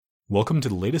Welcome to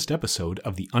the latest episode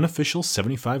of the unofficial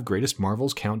 75 Greatest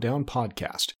Marvels Countdown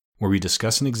podcast, where we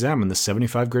discuss and examine the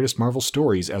 75 greatest Marvel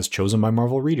stories as chosen by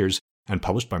Marvel readers and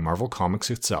published by Marvel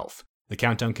Comics itself. The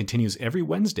countdown continues every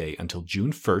Wednesday until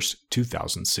June 1st,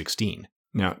 2016.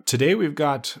 Now, today we've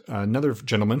got another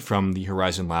gentleman from the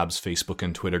Horizon Labs Facebook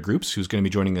and Twitter groups who's going to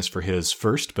be joining us for his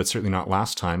first, but certainly not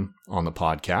last time on the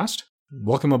podcast.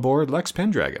 Welcome aboard, Lex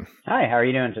Pendragon. Hi, how are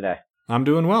you doing today? I'm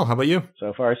doing well. How about you?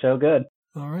 So far, so good.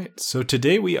 All right, so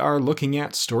today we are looking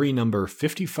at story number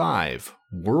 55,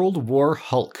 World War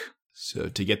Hulk. So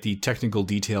to get the technical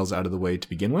details out of the way to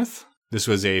begin with, this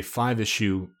was a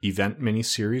 5-issue event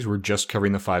miniseries. We're just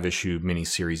covering the 5-issue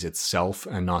miniseries itself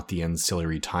and not the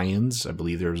ancillary tie-ins. I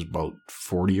believe there's about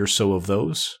 40 or so of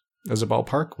those as a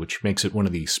ballpark, which makes it one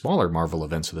of the smaller Marvel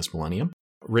events of this millennium.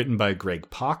 Written by Greg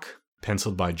Pak,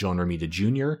 penciled by John Romita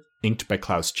Jr., inked by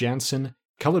Klaus Janson,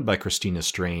 colored by Christina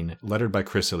Strain, lettered by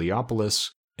Chris Eliopoulos.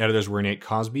 Editors were Nate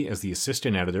Cosby as the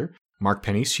assistant editor, Mark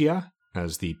Paniccia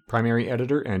as the primary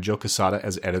editor, and Joe Quesada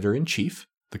as editor-in-chief.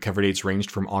 The cover dates ranged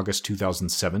from August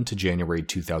 2007 to January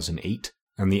 2008,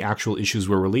 and the actual issues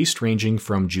were released ranging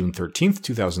from June 13th,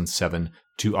 2007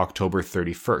 to October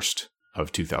 31st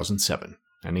of 2007,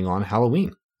 ending on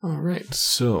Halloween. All right,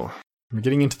 so we're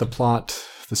getting into the plot,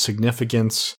 the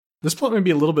significance. This plot may be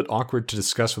a little bit awkward to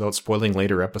discuss without spoiling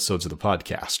later episodes of the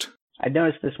podcast. I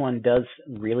noticed this one does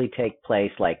really take place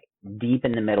like deep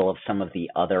in the middle of some of the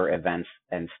other events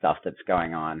and stuff that's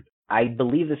going on. I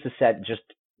believe this is set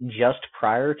just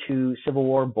prior to Civil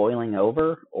War boiling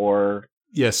over, or...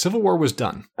 Yeah, Civil War was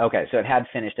done. Okay, so it had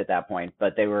finished at that point,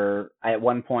 but they were... At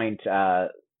one point,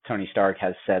 Tony Stark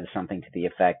has said something to the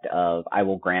effect of, I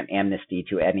will grant amnesty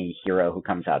to any hero who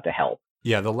comes out to help.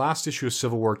 Yeah, the last issue of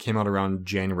Civil War came out around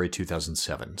January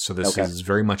 2007, so this is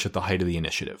very much at the height of the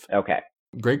initiative. Okay.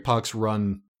 Greg Pak's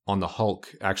run on the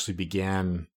Hulk actually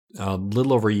began a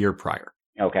little over a year prior.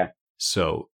 Okay.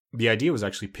 So the idea was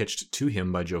actually pitched to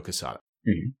him by Joe Quesada.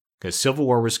 Mm-hmm. Because Civil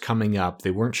War was coming up,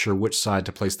 they weren't sure which side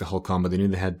to place the Hulk on, but they knew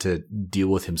they had to deal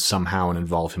with him somehow and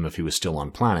involve him if he was still on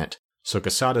planet. So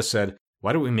Quesada said,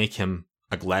 why don't we make him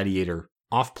a gladiator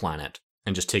off planet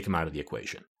and just take him out of the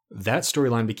equation? That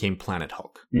storyline became Planet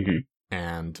Hulk. Mm-hmm.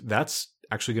 And that's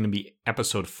actually going to be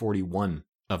episode 41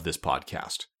 of this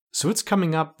podcast. So it's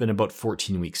coming up in about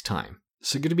 14 weeks' time.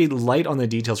 So going to be light on the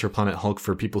details for Planet Hulk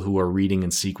for people who are reading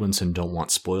in sequence and don't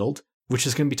want spoiled, which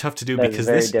is going to be tough to do because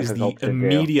this is the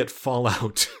immediate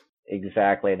fallout.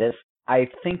 Exactly. I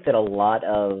think that a lot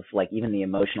of, like, even the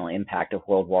emotional impact of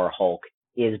World War Hulk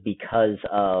is because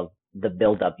of the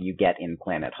buildup you get in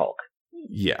Planet Hulk.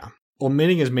 Yeah.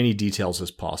 Omitting as many details as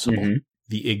possible, Mm-hmm.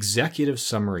 the executive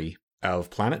summary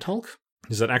of Planet Hulk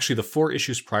is that actually the 4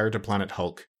 issues prior to Planet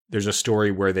Hulk, there's a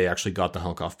story where they actually got the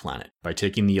Hulk off planet by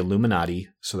taking the Illuminati,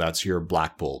 so that's your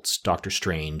Black Bolts, Doctor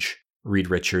Strange, Reed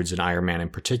Richards, and Iron Man in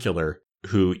particular,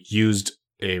 who used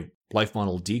a life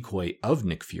model decoy of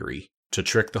Nick Fury to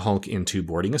trick the Hulk into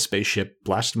boarding a spaceship,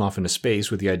 blast him off into space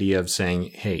with the idea of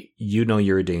saying, hey, you know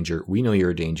you're a danger, we know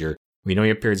you're a danger, we know you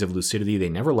have periods of lucidity, they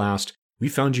never last. We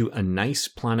found you a nice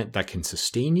planet that can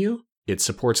sustain you. It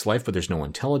supports life, but there's no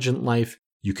intelligent life.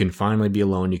 You can finally be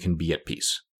alone. You can be at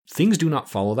peace. Things do not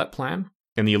follow that plan.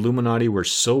 And the Illuminati were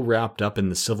so wrapped up in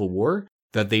the Civil War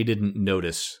that they didn't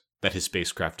notice that his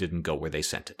spacecraft didn't go where they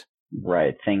sent it.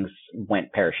 Right. Things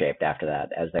went pear-shaped after that,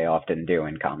 as they often do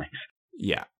in comics.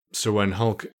 Yeah. So when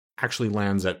Hulk actually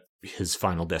lands at his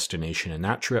final destination in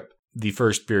that trip, the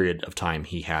first period of time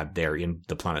he had there in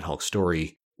the Planet Hulk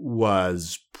story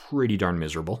was pretty darn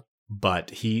miserable,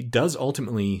 but he does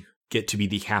ultimately get to be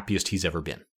the happiest he's ever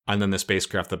been. And then the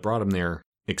spacecraft that brought him there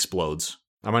explodes.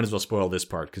 I might as well spoil this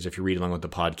part, because if you read along with the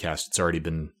podcast, it's already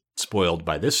been spoiled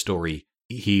by this story.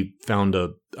 He found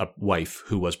a wife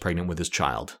who was pregnant with his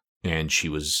child, and she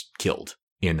was killed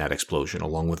in that explosion,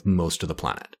 along with most of the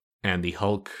planet. And the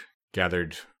Hulk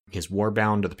gathered his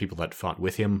warbound, or the people that fought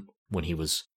with him when he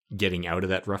was getting out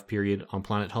of that rough period on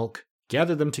Planet Hulk,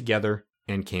 gathered them together,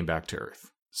 and came back to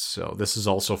Earth. So this is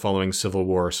also following Civil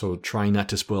War, so trying not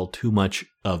to spoil too much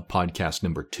of podcast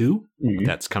number 2. Mm-hmm.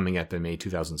 That's coming up in May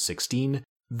 2016.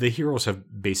 The heroes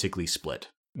have basically split,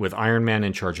 with Iron Man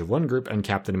in charge of one group and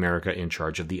Captain America in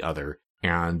charge of the other,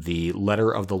 and the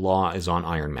letter of the law is on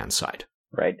Iron Man's side.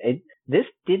 Right. This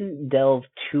didn't delve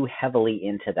too heavily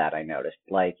into that, I noticed.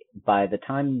 Like, by the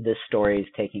time this story is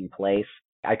taking place,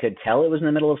 I could tell it was in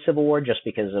the middle of Civil War just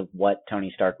because of what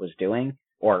Tony Stark was doing.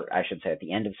 Or I should say at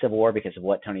the end of Civil War because of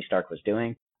what Tony Stark was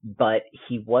doing. But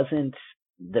he wasn't,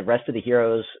 the rest of the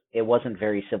heroes, it wasn't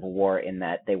very Civil War in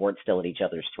that they weren't still at each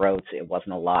other's throats. It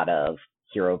wasn't a lot of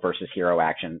hero versus hero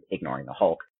action ignoring the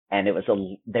Hulk. And it was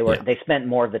they spent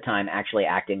more of the time actually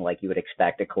acting like you would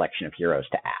expect a collection of heroes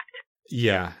to act.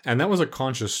 Yeah, and that was a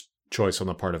conscious choice on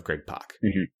the part of Greg Pak.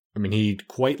 Mm-hmm. I mean, he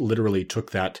quite literally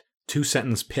took that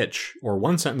 2-sentence pitch, or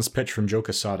 1-sentence pitch from Joe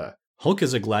Quesada, Hulk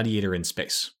is a gladiator in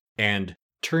space, and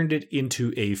turned it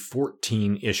into a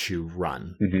 14-issue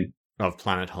run of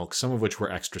Planet Hulk, some of which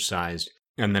were extra-sized.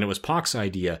 And then it was Pak's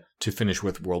idea to finish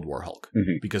with World War Hulk.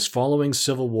 Because following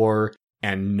Civil War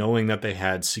and knowing that they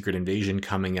had Secret Invasion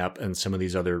coming up and some of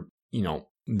these other,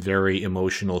 very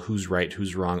emotional who's right,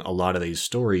 who's wrong, a lot of these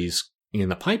stories in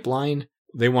the pipeline,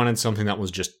 they wanted something that was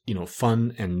just,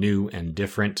 fun and new and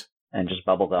different. And just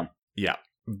bubblegum. Yeah,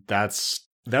 that's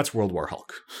World War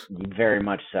Hulk. Very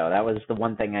much so. That was the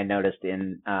one thing I noticed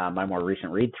in my more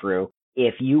recent read-through.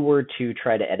 If you were to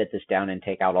try to edit this down and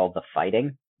take out all the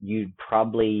fighting, you'd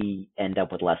probably end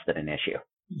up with less than an issue.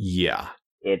 Yeah.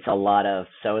 It's a lot of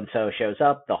so-and-so shows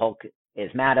up, the Hulk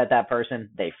is mad at that person,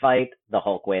 they fight, the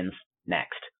Hulk wins,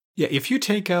 next. Yeah, if you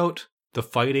take out the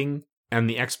fighting and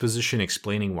the exposition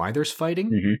explaining why there's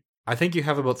fighting, I think you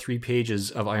have about 3 pages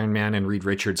of Iron Man and Reed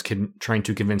Richards trying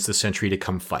to convince the Sentry to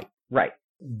come fight. Right.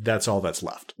 That's all that's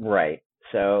left. Right.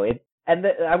 So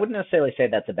I wouldn't necessarily say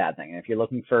that's a bad thing. If you're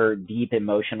looking for deep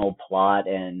emotional plot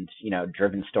and,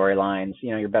 driven storylines,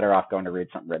 you're better off going to read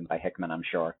something written by Hickman, I'm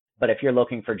sure. But if you're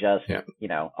looking for just,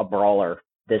 a brawler,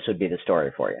 this would be the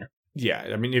story for you. Yeah.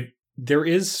 I mean, there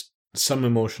is some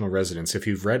emotional resonance. If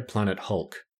you've read Planet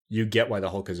Hulk, you get why the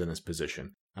Hulk is in this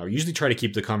position. I usually try to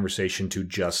keep the conversation to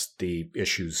just the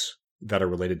issues that are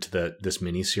related to this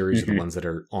miniseries, the ones that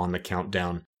are on the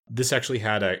countdown. This actually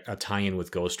had a tie-in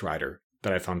with Ghost Rider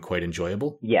that I found quite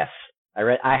enjoyable. Yes,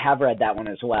 I have read that one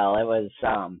as well.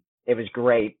 It was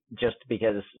great just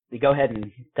because. Go ahead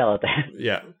and tell it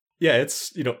that. Yeah,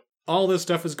 it's all this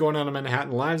stuff is going on in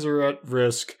Manhattan. Lives are at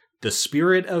risk. The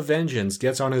Spirit of Vengeance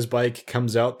gets on his bike,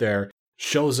 comes out there,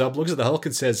 shows up, looks at the Hulk,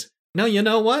 and says, "No, you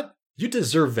know what? You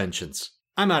deserve vengeance.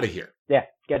 I'm out of here." Yeah,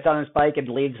 gets on his bike and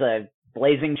leaves a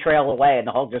blazing trail away, and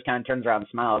the Hulk just kind of turns around and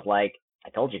smiles like, "I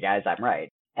told you guys, I'm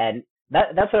right." And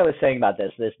that's what I was saying about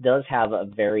this. This does have a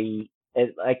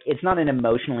it's not an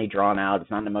emotionally drawn out, it's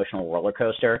not an emotional roller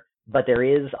coaster, but there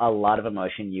is a lot of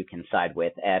emotion you can side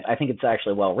with. And I think it's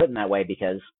actually well written that way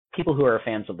because people who are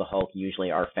fans of the Hulk usually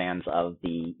are fans of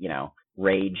the,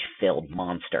 rage-filled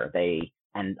monster.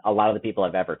 And a lot of the people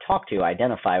I've ever talked to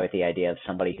identify with the idea of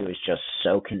somebody who is just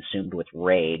so consumed with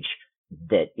rage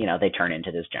that, they turn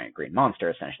into this giant green monster,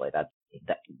 essentially.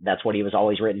 That's what he was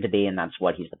always written to be, and that's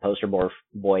what he's the poster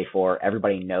boy for.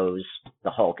 Everybody knows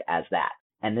the Hulk as that.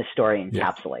 And this story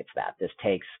encapsulates that. This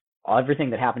takes everything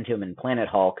that happened to him in Planet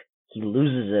Hulk, he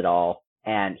loses it all,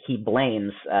 and he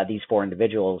blames these 4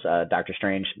 individuals, Doctor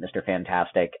Strange, Mr.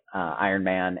 Fantastic, Iron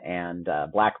Man, and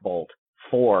Black Bolt,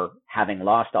 for having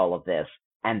lost all of this,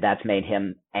 and that's made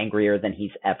him angrier than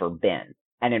he's ever been.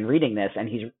 And in reading this, and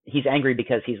he's angry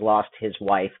because he's lost his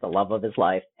wife, the love of his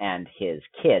life, and his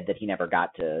kid that he never got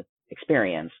to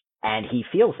experience, and he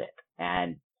feels it.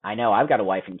 And I know I've got a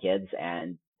wife and kids,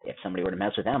 and if somebody were to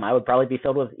mess with them, I would probably be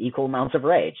filled with equal amounts of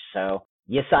rage. So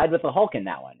you side with the Hulk in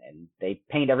that one, and they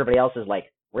paint everybody else as like,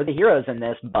 we're the heroes in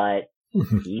this, but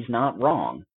he's not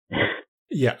wrong.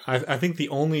 Yeah, I think the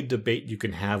only debate you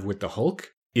can have with the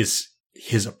Hulk is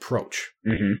his approach,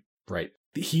 right?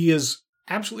 He is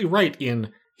absolutely right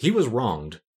in he was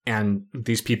wronged, and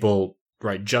these people,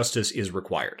 right, justice is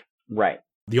required. Right.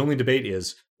 The only debate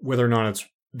is whether or not it's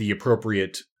the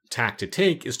appropriate tack to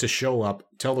take is to show up,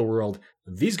 tell the world,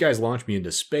 these guys launched me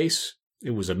into space.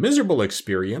 It was a miserable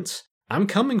experience. I'm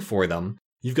coming for them.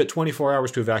 You've got 24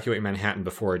 hours to evacuate Manhattan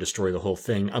before I destroy the whole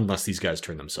thing, unless these guys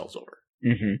turn themselves over.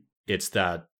 It's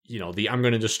that, the I'm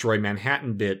going to destroy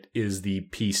Manhattan bit is the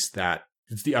piece that,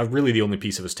 it's really the only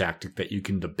piece of his tactic that you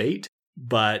can debate,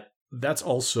 but that's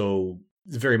also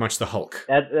very much the Hulk.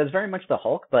 That's very much the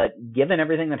Hulk, but given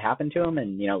everything that happened to him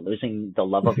and, losing the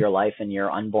love of your life and your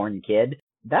unborn kid,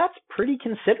 that's pretty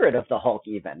considerate of the Hulk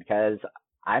even, because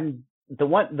the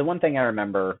one thing I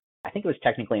remember, I think it was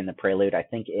technically in the prelude, I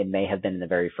think it may have been in the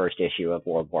very first issue of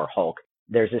World War Hulk.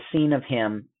 There's a scene of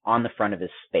him on the front of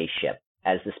his spaceship.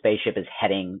 As the spaceship is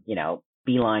heading,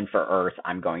 beeline for Earth,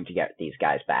 I'm going to get these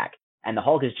guys back. And the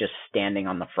Hulk is just standing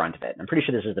on the front of it. I'm pretty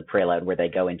sure this is the prelude where they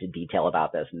go into detail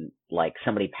about this, and like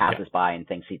somebody passes by and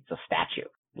thinks it's a statue,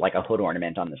 like a hood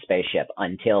ornament on the spaceship,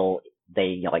 until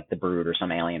they, like the Brood or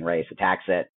some alien race attacks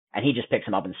it, and he just picks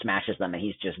them up and smashes them, and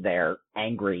he's just there,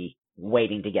 angry,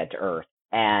 waiting to get to Earth.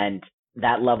 And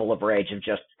that level of rage of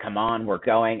just, come on, we're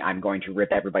going, I'm going to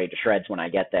rip everybody to shreds when I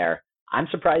get there. I'm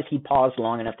surprised he paused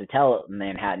long enough to tell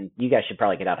Manhattan, you guys should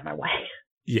probably get out of my way.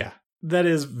 Yeah, that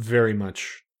is very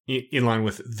much in line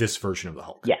with this version of the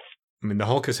Hulk. Yes. I mean, the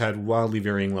Hulk has had wildly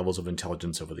varying levels of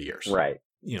intelligence over the years. Right.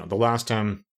 The last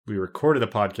time we recorded a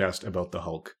podcast about the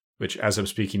Hulk, which as I'm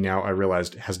speaking now, I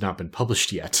realized has not been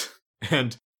published yet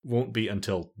and won't be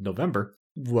until November,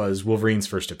 was Wolverine's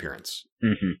first appearance.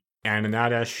 Mm-hmm. And in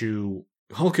that issue,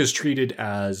 Hulk is treated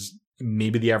as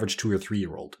maybe the average 2 or 3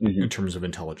 year old in terms of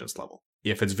intelligence level.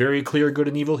 If it's very clear good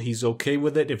and evil, he's okay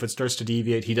with it. If it starts to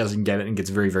deviate, he doesn't get it and gets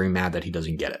very, very mad that he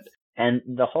doesn't get it. And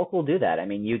the Hulk will do that. I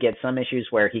mean, you get some issues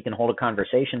where he can hold a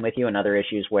conversation with you, and other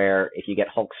issues where if you get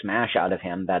Hulk smash out of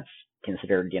him, that's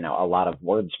considered, a lot of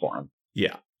words for him.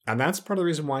 Yeah. And that's part of the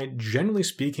reason why, generally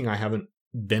speaking, I haven't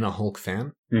been a Hulk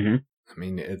fan. Mm-hmm. I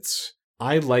mean,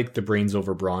 I like the brains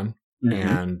over brawn. Mm-hmm.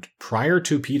 And prior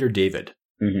to Peter David,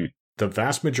 the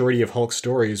vast majority of Hulk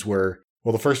stories were,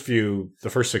 well, the first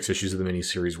 6 issues of the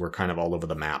miniseries were kind of all over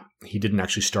the map. He didn't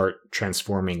actually start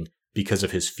transforming because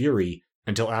of his fury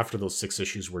until after those 6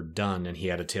 issues were done and he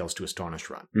had a Tales to Astonish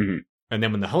run. Mm-hmm. And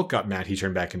then when the Hulk got mad, he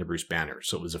turned back into Bruce Banner.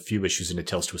 So it was a few issues into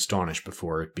Tales to Astonish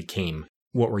before it became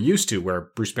what we're used to, where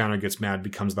Bruce Banner gets mad,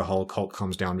 becomes the Hulk, Hulk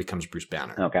calms down, becomes Bruce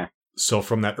Banner. Okay. So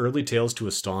from that early Tales to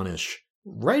Astonish,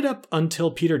 right up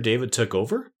until Peter David took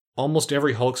over, almost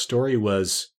every Hulk story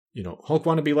was, Hulk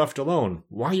want to be left alone.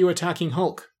 Why are you attacking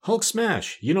Hulk? Hulk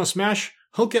smash. Smash.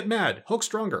 Hulk get mad. Hulk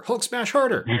stronger. Hulk smash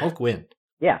harder. Hulk win.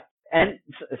 Yeah. And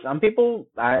some people,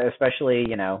 especially,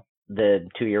 the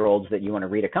 2-year-olds that you want to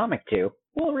read a comic to,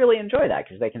 will really enjoy that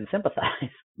because they can sympathize.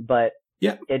 But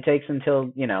yeah, it takes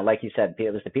until, like you said,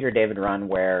 it was the Peter David run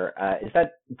where,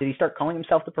 did he start calling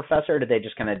himself the Professor, or did they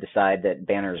just kind of decide that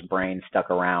Banner's brain stuck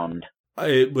around?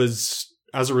 It was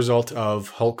as a result of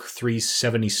Hulk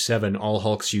 377, All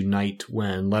Hulks Unite,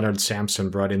 when Leonard Samson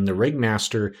brought in the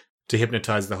Ringmaster to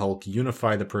hypnotize the Hulk,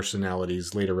 unify the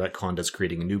personalities, later retconned as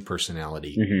creating a new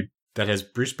personality that has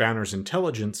Bruce Banner's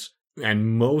intelligence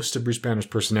and most of Bruce Banner's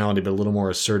personality, but a little more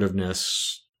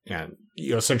assertiveness, and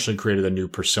essentially created a new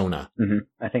persona. Mm-hmm.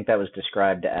 I think that was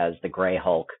described as the Grey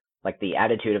Hulk, like the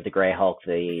attitude of the Grey Hulk,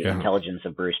 the intelligence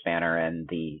of Bruce Banner, and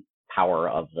the power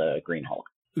of the Green Hulk.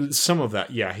 Some of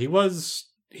that, yeah. He was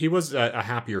a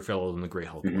happier fellow than the Grey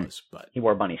Hulk was, but he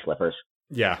wore bunny slippers.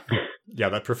 Yeah. Yeah,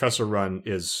 that Professor run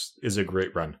is a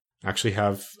great run. I actually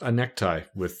have a necktie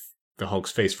with the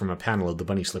Hulk's face from a panel of the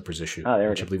bunny slippers issue,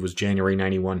 which I believe was January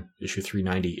 91, issue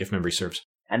 390, if memory serves.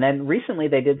 And then recently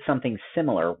they did something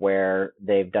similar where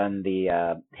they've done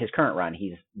his current run.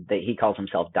 He calls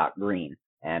himself Doc Green.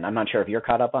 And I'm not sure if you're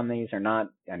caught up on these or not.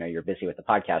 I know you're busy with the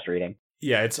podcast reading.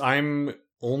 Yeah, I'm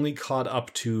only caught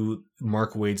up to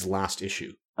Mark Waid's last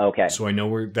issue. Okay. So I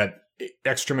know that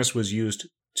Extremis was used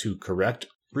to correct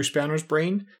Bruce Banner's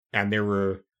brain, and there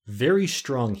were very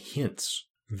strong hints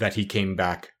that he came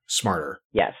back smarter.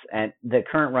 Yes, and the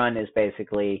current run is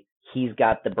basically he's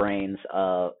got the brains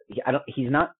of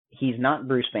he's not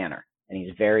Bruce Banner, and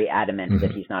he's very adamant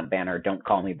that he's not Banner. Don't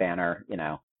call me Banner,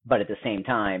 But at the same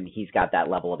time, he's got that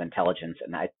level of intelligence,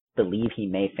 and I believe he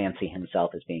may fancy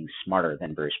himself as being smarter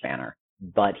than Bruce Banner.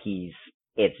 But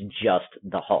it's just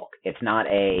the Hulk. It's not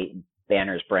a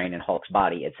Banner's brain and Hulk's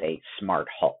body. It's a smart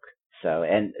Hulk. So,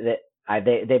 and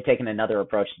they've taken another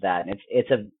approach to that, and it's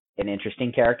an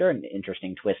interesting character, an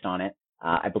interesting twist on it.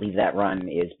 I believe that run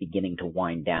is beginning to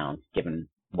wind down, given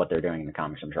what they're doing in the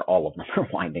comics. I'm sure all of them are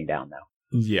winding down,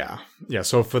 though. Yeah. Yeah,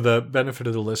 so for the benefit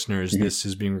of the listeners, this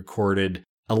is being recorded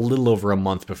a little over a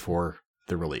month before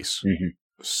the release.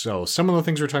 So some of the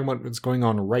things we're talking about that's going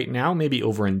on right now may be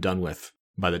over and done with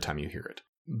by the time you hear it.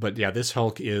 But yeah, this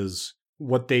Hulk is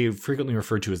what they frequently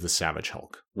refer to as the Savage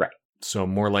Hulk. Right. So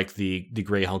more like the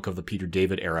Grey Hulk of the Peter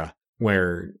David era,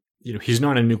 where he's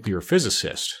not a nuclear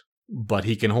physicist, but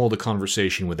he can hold a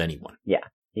conversation with anyone. Yeah,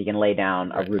 he can lay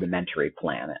down a rudimentary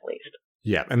plan at least.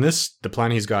 Yeah, and the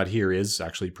plan he's got here is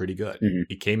actually pretty good.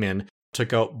 He came in,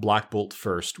 took out Black Bolt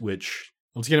first, which,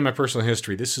 let's get into my personal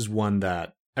history. This is one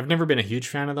that I've never been a huge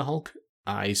fan of the Hulk.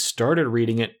 I started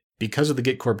reading it because of the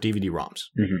Git Corp DVD ROMs.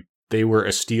 They were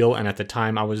a steal, and at the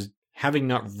time I was, having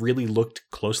not really looked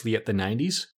closely at the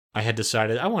 90s, I had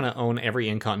decided I want to own every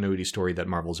in-continuity story that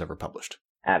Marvel's ever published.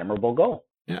 Admirable goal.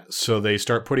 Yeah, so they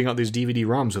start putting out these DVD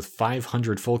ROMs with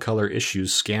 500 full-color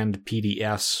issues, scanned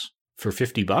PDFs for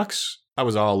 $50. I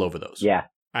was all over those. Yeah.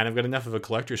 And I've got enough of a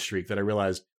collector's streak that I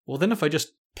realized, well, then if I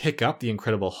just pick up The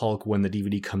Incredible Hulk when the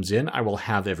DVD comes in, I will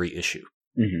have every issue.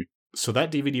 So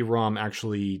that DVD ROM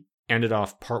actually ended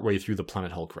off partway through the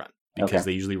Planet Hulk run, because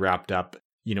they usually wrapped up,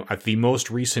 at the most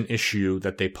recent issue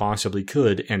that they possibly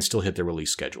could and still hit their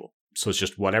release schedule. So it's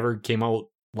just whatever came out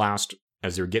last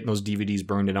as they were getting those DVDs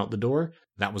burned and out the door,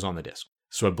 that was on the disc.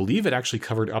 So I believe it actually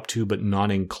covered up to, but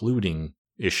not including,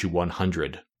 issue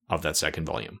 100 of that second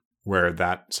volume. where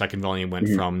that second volume went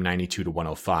from 92 to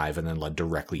 105 and then led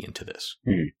directly into this.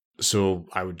 So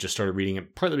I would just started reading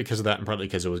it partly because of that and partly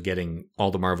because it was getting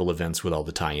all the Marvel events with all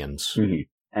the tie-ins.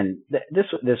 And this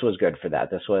was good for that.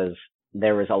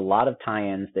 There was a lot of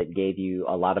tie-ins that gave you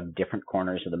a lot of different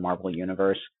corners of the Marvel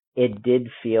universe. It did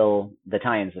feel, the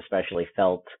tie-ins especially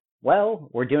felt, well,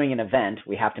 we're doing an event.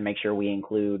 We have to make sure we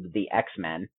include the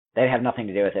X-Men. They have nothing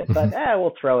to do with it, but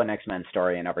we'll throw an X-Men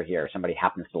story in over here. Somebody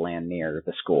happens to land near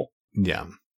the school. Yeah.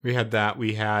 We had that.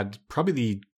 We had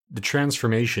probably the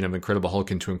transformation of Incredible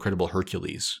Hulk into Incredible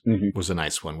Hercules was a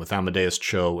nice one, with Amadeus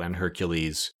Cho and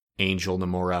Hercules, Angel,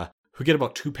 Namora, who get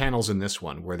about 2 panels in this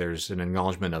one where there's an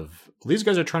acknowledgement of, well, these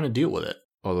guys are trying to deal with it,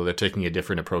 although they're taking a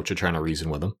different approach to trying to reason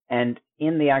with them. And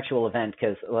in the actual event,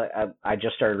 because I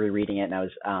just started rereading it,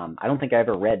 and I don't think I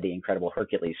ever read the Incredible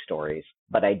Hercules stories,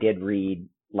 but I did read,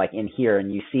 like, in here, and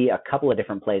you see a couple of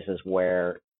different places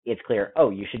where it's clear, oh,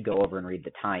 you should go over and read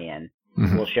the tie-in.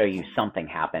 We'll show you something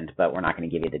happened, but we're not going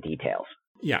to give you the details.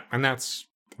 Yeah, and that's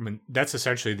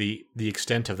essentially the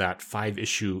extent of that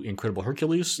 5-issue Incredible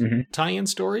Hercules tie-in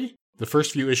story. The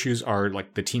first few issues are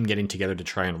like the team getting together to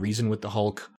try and reason with the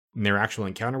Hulk, and their actual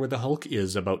encounter with the Hulk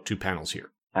is about 2 panels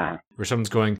here. Where someone's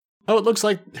going, oh, it looks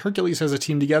like Hercules has a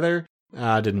team together.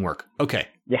 Didn't work. Okay.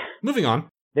 Yeah. Moving on.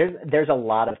 There's a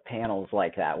lot of panels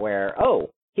like that where, oh,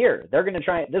 here, they're going to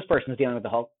try, this person's dealing with the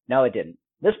Hulk. No, it didn't.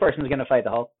 This person's going to fight the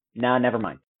Hulk. Nah, never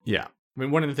mind. Yeah. I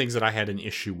mean, one of the things that I had an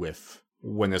issue with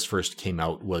when this first came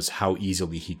out was how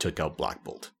easily he took out Black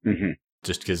Bolt.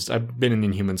 Just because I've been an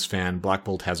Inhumans fan, Black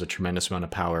Bolt has a tremendous amount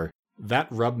of power. That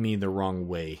rubbed me the wrong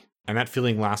way. And that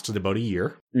feeling lasted about a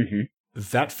year.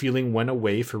 That feeling went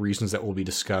away for reasons that will be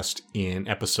discussed in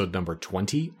episode number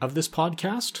 20 of this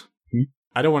podcast.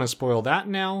 I don't want to spoil that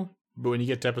now, but when you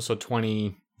get to episode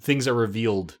 20, things are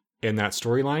revealed in that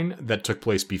storyline that took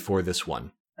place before this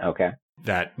one. Okay.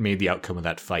 That made the outcome of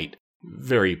that fight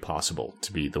very possible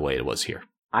to be the way it was here.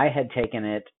 I had taken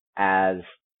it as,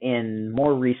 in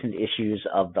more recent issues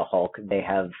of the Hulk, they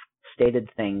have stated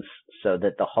things so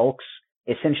that the Hulk's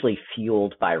essentially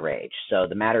fueled by rage. So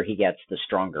the madder he gets, the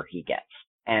stronger he gets.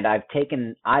 And I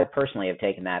personally have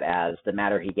taken that as the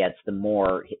madder he gets, the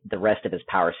more the rest of his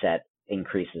power set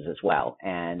increases as well.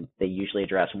 And they usually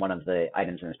address one of the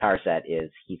items in his power set is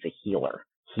he's a healer.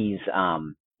 He's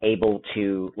able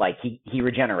to, like, he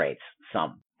regenerates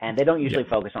some. And they don't usually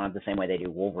focus on it the same way they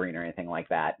do Wolverine or anything like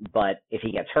that. But if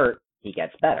he gets hurt, he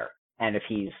gets better. And if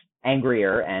he's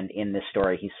angrier, and in this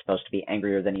story he's supposed to be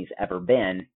angrier than he's ever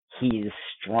been, he's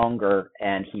stronger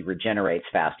and he regenerates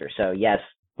faster. So yes,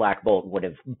 Black Bolt would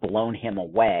have blown him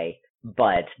away,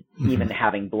 but even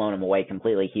having blown him away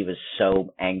completely, he was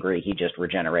so angry he just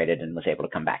regenerated and was able to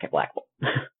come back at Black Bolt.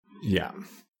 Yeah.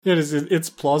 It's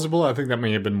plausible. I think that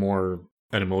may have been more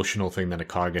an emotional thing than a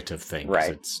cognitive thing.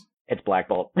 Right. It's Black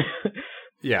Bolt.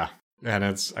 Yeah. And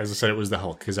it's, as I said, it was the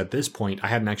Hulk. Because at this point, I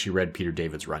hadn't actually read Peter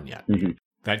David's run yet.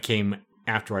 That came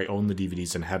after I owned the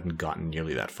DVDs and hadn't gotten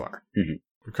nearly that far.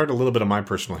 We covered a little bit of my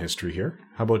personal history here.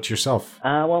 How about yourself?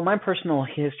 Well, my personal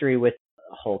history with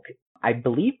Hulk, I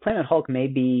believe Planet Hulk may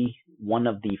be one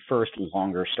of the first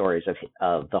longer stories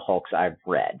of the Hulks I've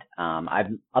read.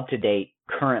 I'm up to date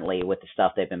currently with the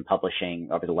stuff they've been publishing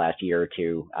over the last year or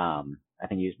two. I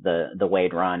think used the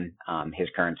Wade run, his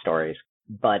current stories.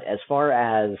 But as far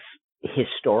as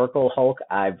historical Hulk,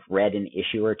 I've read an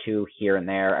issue or two here and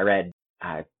there.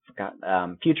 I forgot,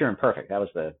 Future Imperfect. That was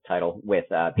the title with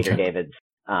Peter David's,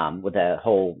 with the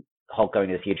whole Hulk going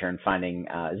to the future and finding,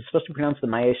 is it supposed to be pronounced the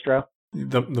Maestro?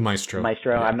 The Maestro.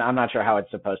 Maestro. Yeah. I'm not sure how it's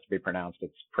supposed to be pronounced.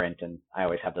 It's print, and I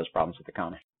always have those problems with the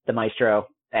comic. The Maestro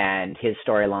and his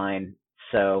storyline.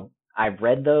 So I've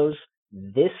read those.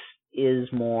 This is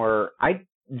more, I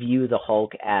view the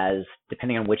Hulk as,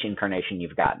 depending on which incarnation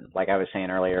you've gotten. Like I was saying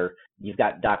earlier, you've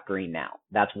got Doc Green now.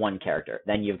 That's one character.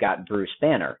 Then you've got Bruce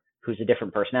Banner, who's a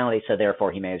different personality, so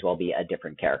therefore he may as well be a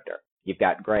different character. You've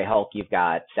got Grey Hulk, you've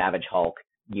got Savage Hulk,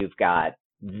 you've got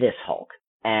this Hulk.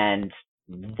 And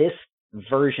this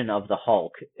version of the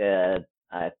Hulk,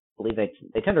 I believe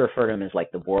they tend to refer to him as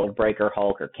like the World Breaker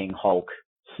Hulk or King Hulk.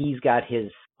 He's got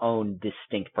his own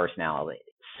distinct personality.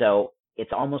 So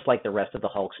it's almost like the rest of the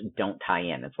Hulks don't tie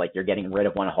in. It's like you're getting rid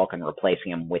of one Hulk and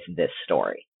replacing him with this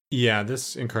story. Yeah,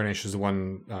 this incarnation is the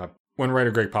one, when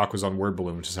writer Greg Pak was on Word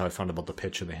Balloon, which is how I found about the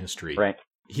pitch and the history. Right.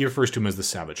 He refers to him as the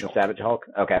Savage Hulk. Savage Hulk?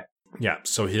 Okay. Yeah,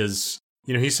 so he's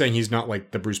saying he's not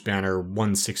like the Bruce Banner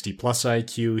 160 plus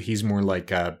IQ. He's more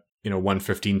like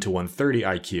 115 to 130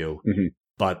 IQ.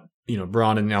 But,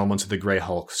 brought in elements of the Grey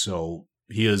Hulk, so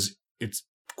it's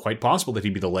quite possible that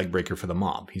he'd be the leg breaker for the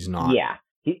mob. He's not. Yeah,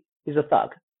 he's a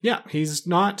thug. Yeah, he's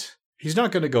not he's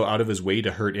not going to go out of his way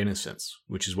to hurt innocents,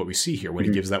 which is what we see here when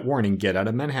he gives that warning, get out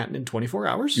of Manhattan in 24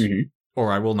 hours,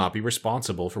 or I will not be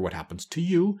responsible for what happens to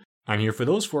you. I'm here for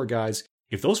those 4 guys.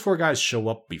 If those 4 guys show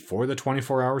up before the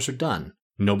 24 hours are done,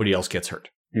 nobody else gets hurt.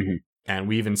 And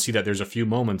we even see that there's a few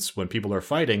moments when people are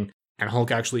fighting, and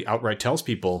Hulk actually outright tells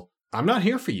people, I'm not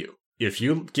here for you. If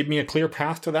you give me a clear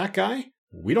path to that guy,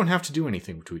 we don't have to do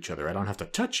anything to each other. I don't have to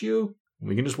touch you.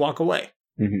 We can just walk away.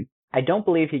 I don't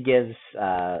believe he gives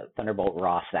Thunderbolt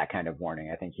Ross that kind of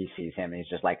warning. I think he sees him and he's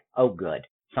just like, oh, good.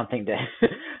 Something to...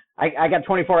 I got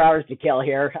 24 hours to kill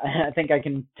here. I think I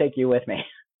can take you with me.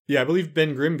 Yeah, I believe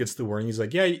Ben Grimm gets the warning. He's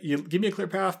like, yeah, you give me a clear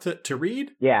path to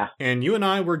Reed? Yeah. And you and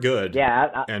I were good.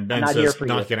 Yeah. And Ben says,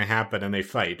 not going to happen, and they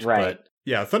fight. Right. But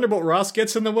yeah, Thunderbolt Ross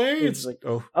gets in the way. It's like,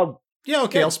 yeah,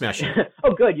 okay, I'll smash you.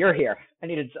 Oh, good, you're here.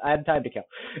 I had time to kill.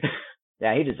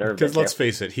 Yeah, he deserves it. Because let's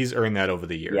face it, he's earned that over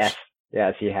the years.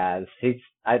 Yes, he has.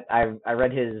 I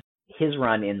read his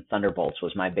run in Thunderbolts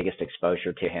was my biggest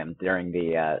exposure to him during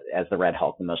as the Red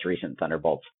Hulk, the most recent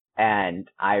Thunderbolts. And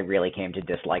I really came to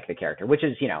dislike the character, which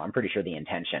is, I'm pretty sure the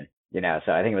intention,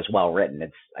 so I think it was well written.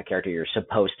 It's a character you're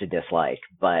supposed to dislike,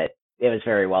 but it was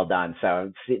very well done.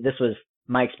 So this was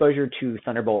my exposure to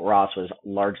Thunderbolt Ross was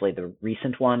largely the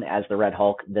recent one as the Red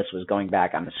Hulk. This was going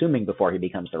back, I'm assuming, before he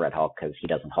becomes the Red Hulk, because he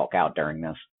doesn't Hulk out during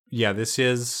this. Yeah, this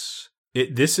is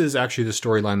actually the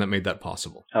storyline that made that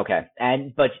possible. Okay.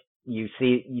 So you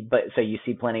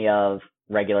see plenty of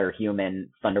regular human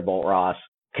Thunderbolt Ross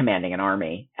commanding an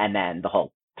army, and then the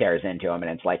Hulk tears into him,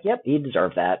 and it's like, yep, he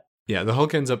deserved that. Yeah, the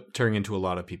Hulk ends up tearing into a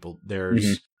lot of people.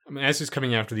 There's, as he's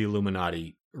coming after the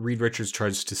Illuminati, Reed Richards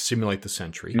tries to simulate the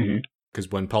Sentry. Because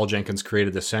when Paul Jenkins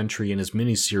created the Sentry in his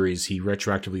miniseries, he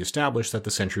retroactively established that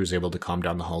the Sentry was able to calm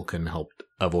down the Hulk and help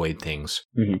avoid things.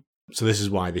 So this is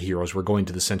why the heroes were going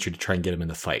to the Sentry to try and get him in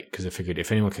the fight, because they figured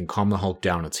if anyone can calm the Hulk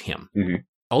down, it's him.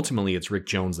 Ultimately, it's Rick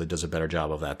Jones that does a better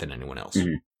job of that than anyone else.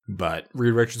 But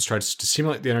Reed Richards tries to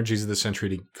simulate the energies of the Sentry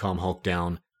to calm Hulk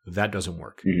down. That doesn't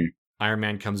work. Iron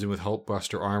Man comes in with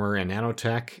Hulkbuster armor and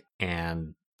nanotech,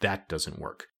 and that doesn't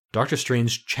work. Doctor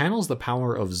Strange channels the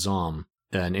power of Zom,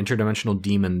 an interdimensional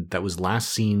demon that was last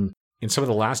seen in some of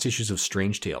the last issues of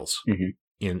Strange Tales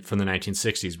from the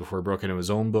 1960s before he broke into his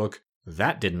own book.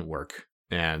 That didn't work,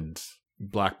 and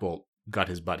Black Bolt got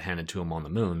his butt handed to him on the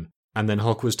moon. And then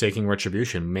Hulk was taking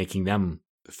retribution, making them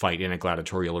fight in a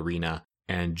gladiatorial arena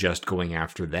and just going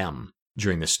after them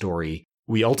during the story.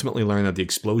 We ultimately learn that the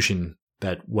explosion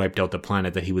that wiped out the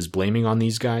planet that he was blaming on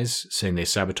these guys, saying they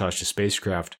sabotaged his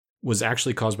spacecraft, was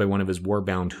actually caused by one of his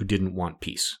warbound who didn't want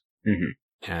peace.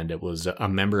 And it was a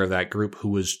member of that group who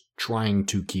was trying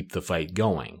to keep the fight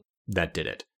going that did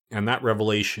it. And that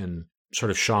revelation sort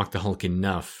of shocked the Hulk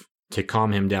enough to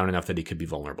calm him down enough that he could be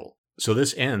vulnerable. So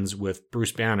this ends with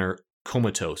Bruce Banner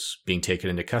comatose, being taken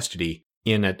into custody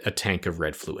in a tank of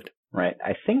red fluid. Right.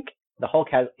 I think the Hulk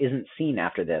isn't seen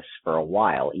after this for a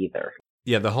while either.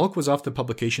 Yeah, the Hulk was off the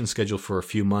publication schedule for a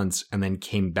few months and then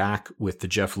came back with the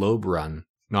Jeff Loeb run,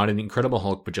 not an Incredible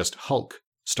Hulk, but just Hulk,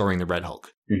 starring the Red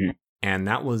Hulk. And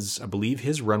that was, I believe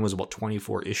his run was about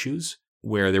 24 issues,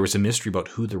 where there was a mystery about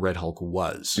who the Red Hulk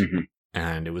was.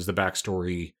 And it was the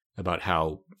backstory about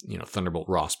how, Thunderbolt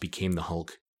Ross became the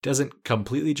Hulk. Doesn't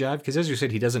completely jive, because as you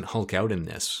said, he doesn't Hulk out in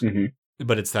this.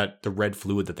 But it's that the red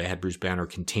fluid that they had Bruce Banner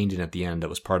contained in at the end that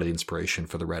was part of the inspiration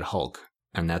for the Red Hulk.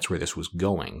 And that's where this was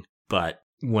going. But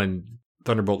when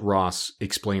Thunderbolt Ross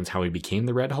explains how he became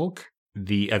the Red Hulk,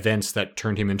 the events that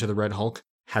turned him into the Red Hulk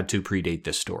had to predate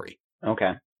this story.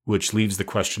 Okay. Which leaves the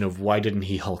question of why didn't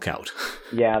he Hulk out?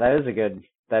 Yeah,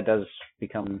 that does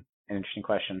become an interesting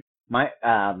question. My,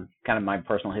 kind of my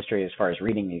personal history as far as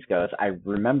reading these goes, I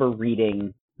remember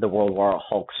reading the World War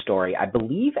Hulk story, I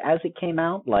believe as it came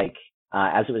out,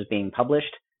 as it was being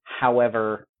published.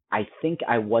 However, I think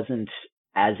I wasn't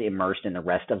as immersed in the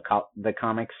rest of the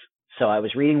comics. So I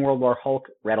was reading World War Hulk,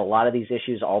 read a lot of these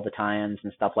issues, all the tie-ins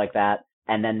and stuff like that.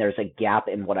 And then there's a gap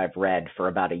in what I've read for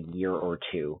about a year or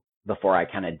two before I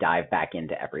kind of dive back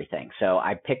into everything. So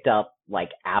I picked up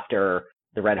after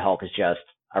the Red Hulk is just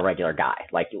a regular guy.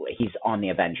 He's on the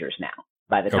Avengers now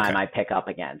by the time I pick up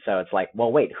again. So it's like,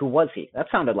 well, wait, who was he? That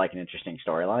sounded like an interesting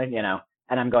storyline,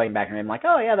 And I'm going back and I'm like,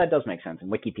 oh yeah, that does make sense. And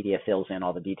Wikipedia fills in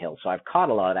all the details. So I've caught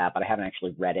a lot of that, but I haven't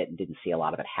actually read it and didn't see a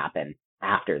lot of it happen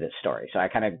after this story. So I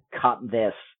kind of caught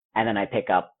this and then I pick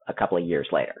up a couple of years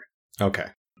later. Okay.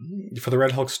 For the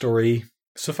Red Hulk story,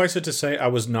 suffice it to say, I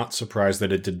was not surprised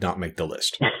that it did not make the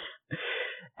list.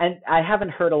 And I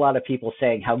haven't heard a lot of people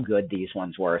saying how good these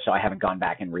ones were, so I haven't gone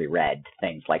back and reread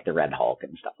things like the Red Hulk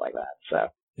and stuff like that. So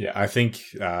yeah, I think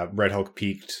Red Hulk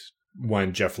peaked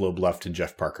when Jeff Loeb left and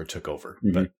Jeff Parker took over.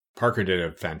 But Parker did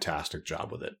a fantastic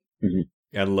job with it. Mhm.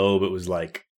 And Loeb, it was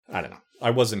like, I don't know. I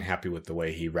wasn't happy with the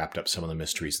way he wrapped up some of the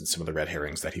mysteries and some of the red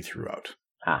herrings that he threw out.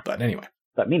 But anyway.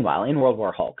 But meanwhile, in World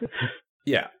War Hulk.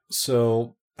 Yeah.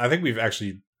 So I think we've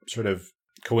actually sort of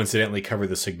coincidentally covered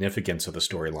the significance of the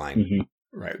storyline. Mhm.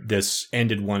 Right. This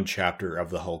ended one chapter of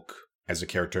the Hulk as a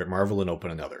character at Marvel and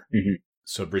opened another. Mhm.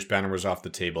 So Bruce Banner was off the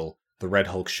table. The Red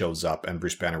Hulk shows up and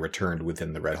Bruce Banner returned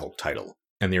within the Red Hulk title.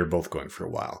 And they were both going for a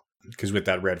while. Because with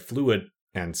that red fluid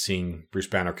and seeing Bruce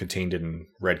Banner contained in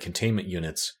red containment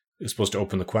units, it was supposed to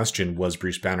open the question, was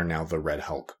Bruce Banner now the Red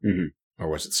Hulk? Mhm. Or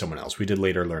was it someone else? We did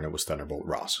later learn it was Thunderbolt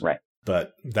Ross. Right.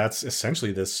 But that's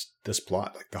essentially this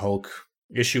plot. Like the Hulk,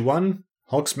 issue 1,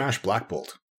 Hulk smash Black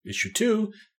Bolt. Issue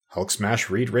 2, Hulk smash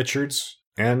Reed Richards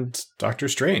and Doctor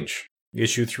Strange.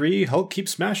 Issue 3, Hulk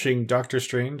keeps smashing Doctor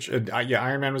Strange.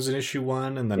 Iron Man was in issue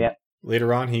 1, and then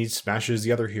later on he smashes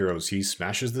the other heroes. He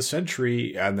smashes the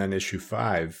Sentry, and then issue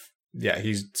 5. Yeah,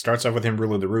 he starts off with him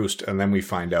ruling the roost, and then we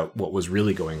find out what was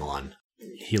really going on.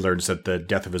 He learns that the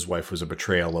death of his wife was a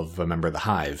betrayal of a member of the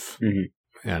Hive.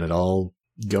 Mm-hmm. And it all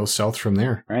goes south from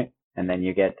there. Right. And then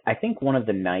you get, I think one of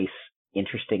the nice,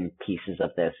 interesting pieces of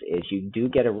this is you do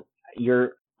get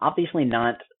you're obviously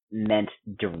not meant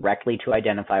directly to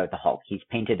identify with the Hulk. He's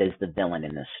painted as the villain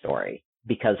in this story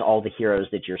because all the heroes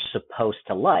that you're supposed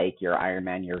to like, your Iron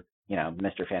Man, your,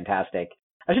 Mr. Fantastic,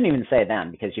 I shouldn't even say them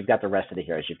because you've got the rest of the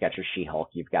heroes. You've got your She-Hulk,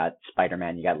 you've got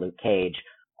Spider-Man, you got Luke Cage,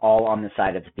 all on the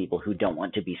side of the people who don't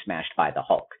want to be smashed by the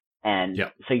Hulk. And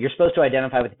so you're supposed to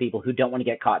identify with the people who don't want to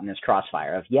get caught in this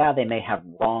crossfire of, they may have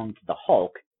wronged the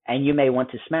Hulk, and you may want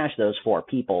to smash those 4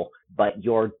 people, but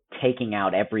you're taking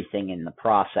out everything in the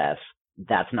process.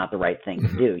 That's not the right thing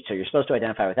to do. So you're supposed to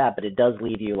identify with that, but it does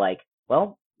leave you like,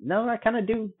 well, no, I kind of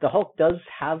do. The Hulk does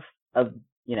have a,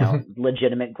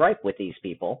 legitimate gripe with these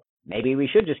people. Maybe we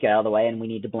should just get out of the way and we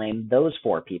need to blame those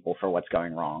 4 people for what's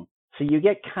going wrong. So you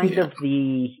get kind of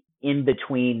the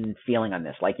in-between feeling on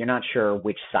this. Like you're not sure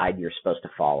which side you're supposed to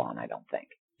fall on, I don't think.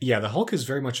 Yeah, the Hulk is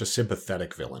very much a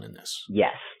sympathetic villain in this.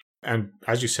 Yes. And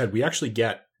as you said, we actually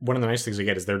get, one of the nice things we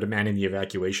get is they're demanding the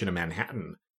evacuation of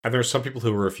Manhattan. And there are some people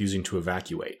who are refusing to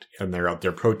evacuate. And they're out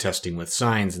there protesting with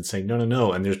signs and saying,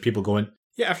 no. And there's people going,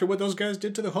 after what those guys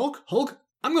did to the Hulk,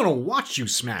 I'm going to watch you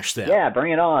smash them. Yeah,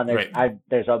 bring it on.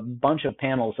 There's a bunch of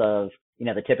panels of,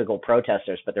 the typical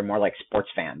protesters, but they're more like sports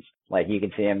fans. Like you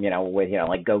can see them, with,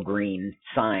 like go green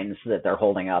signs that they're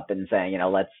holding up and saying,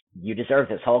 you deserve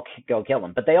this, Hulk, go kill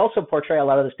him. But they also portray a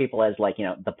lot of those people as like,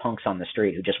 the punks on the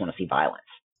street who just want to see violence.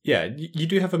 Yeah, you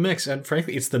do have a mix. And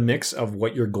frankly, it's the mix of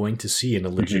what you're going to see in a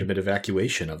legitimate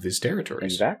evacuation of these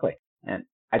territories. Exactly. And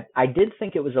I did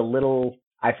think it was a little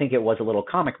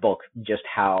comic book, just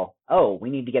how,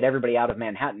 we need to get everybody out of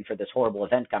Manhattan for this horrible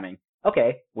event coming.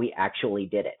 Okay, we actually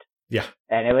did it. Yeah.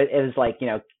 And it was like,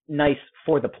 nice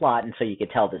for the plot. And so you could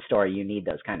tell the story, you need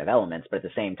those kind of elements. But at the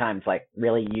same time, it's like,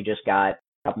 really, you just got a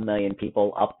couple million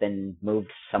people up and moved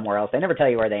somewhere else. They never tell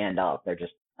you where they end up. They're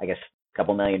just, I guess, a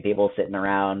couple million people sitting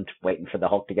around waiting for the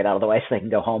Hulk to get out of the way so they can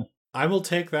go home. I will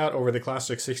take that over the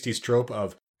classic 60s trope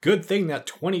of, good thing that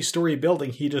 20-story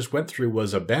building he just went through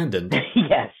was abandoned.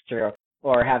 Yes, true.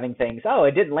 Or having things,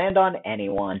 it didn't land on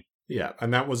anyone. Yeah,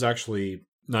 and that was actually,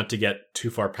 not to get too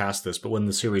far past this, but when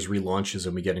the series relaunches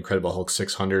and we get Incredible Hulk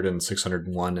 600 and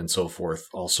 601 and so forth,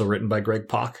 also written by Greg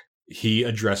Pak, he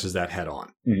addresses that head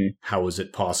on. Mm-hmm. How is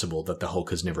it possible that the Hulk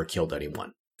has never killed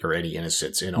anyone or any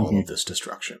innocents in all of this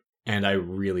destruction? And I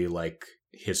really like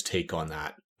his take on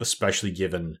that, especially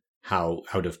given how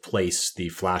out of place the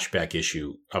flashback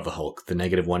issue of the Hulk, the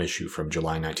 -1 issue from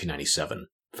July 1997,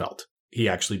 felt. He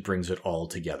actually brings it all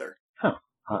together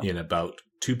in about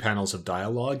 2 panels of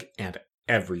dialogue, and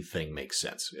everything makes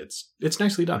sense. It's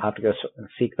nicely done. I'll have to go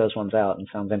seek those ones out. It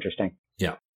sounds interesting.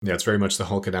 Yeah, it's very much the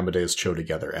Hulk and Amadeus Cho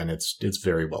together, and it's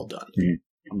very well done.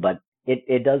 Mm-hmm. But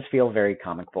it does feel very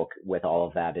comic book with all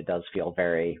of that. It does feel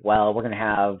very, we're going to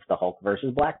have the Hulk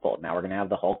versus Black Bolt. Now we're going to have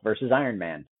the Hulk versus Iron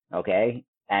Man. Okay?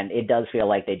 And it does feel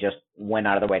like they just went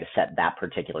out of the way to set that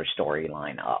particular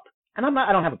storyline up. And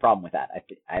I don't have a problem with that.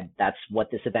 That's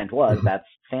what this event was. Mm-hmm. That's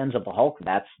fans of the Hulk.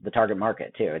 That's the target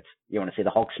market too. You want to see the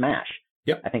Hulk smash.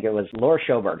 Yep. I think it was Laura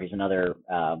Schoberg, who's another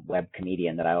web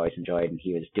comedian that I always enjoyed, and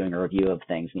he was doing a review of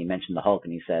things, and he mentioned the Hulk,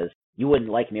 and he says, you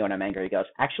wouldn't like me when I'm angry. He goes,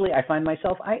 actually, I find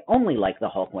myself, I only like the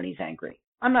Hulk when he's angry.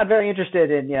 I'm not very interested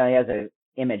in, he has an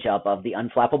image up of the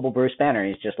unflappable Bruce Banner.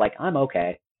 He's just like, I'm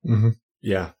okay. Mm-hmm.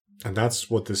 Yeah, and that's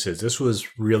what this is. This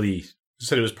was really,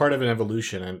 said it was part of an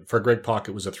evolution, and for Greg Pak,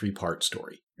 it was a 3-part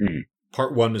story. Mm-hmm.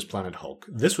 Part 1 was Planet Hulk.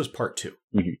 This was part 2.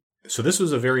 Mm-hmm. So this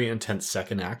was a very intense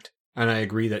second act, and I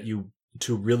agree that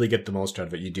to really get the most out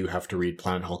of it, you do have to read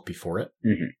Planet Hulk before it.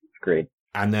 Mm-hmm. Agreed.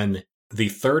 And then the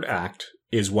third act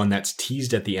is one that's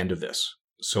teased at the end of this.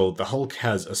 So the Hulk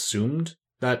has assumed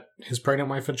that his pregnant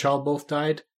wife and child both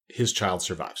died. His child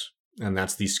survives. And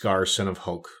that's the Scar Son of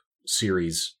Hulk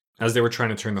series, as they were trying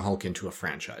to turn the Hulk into a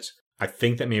franchise. I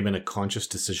think that may have been a conscious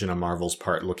decision on Marvel's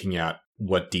part, looking at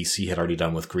what DC had already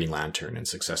done with Green Lantern and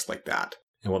success like that.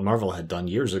 And what Marvel had done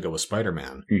years ago with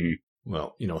Spider-Man. Mm-hmm.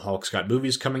 Well, Hulk's got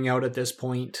movies coming out at this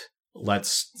point.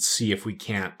 Let's see if we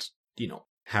can't,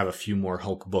 have a few more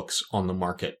Hulk books on the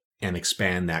market and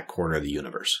expand that corner of the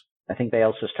universe. I think they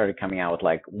also started coming out with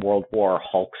like World War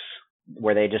Hulks,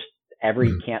 where they just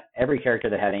every character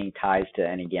that had any ties to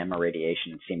any gamma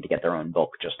radiation seemed to get their own book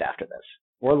just after this.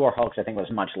 World War Hulks, I think,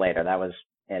 was much later. That was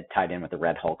tied in with the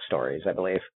Red Hulk stories, I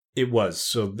believe. It was.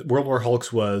 So World War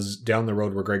Hulks was down the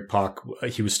road where Greg Pak,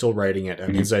 he was still writing it,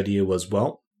 and his idea was,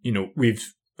 well,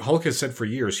 Hulk has said for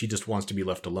years he just wants to be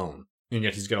left alone, and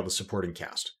yet he's got all the supporting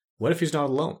cast. What if he's not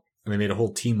alone? And they made a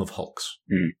whole team of Hulks.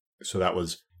 So that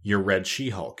was your Red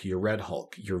She-Hulk, your Red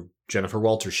Hulk, your Jennifer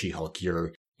Walters She-Hulk,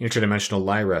 your Interdimensional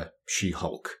Lyra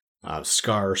She-Hulk,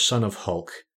 Scar, Son of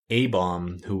Hulk,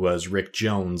 A-Bomb, who was Rick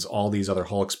Jones, all these other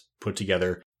Hulks put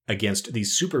together against the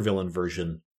supervillain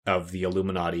version of the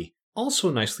Illuminati. Also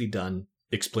nicely done,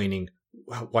 explaining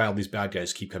why all these bad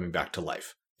guys keep coming back to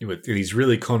life. With these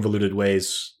really convoluted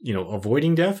ways,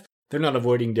 avoiding death. They're not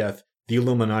avoiding death. The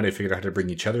Illuminati figured out how to bring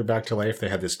each other back to life. They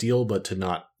had this deal, but to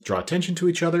not draw attention to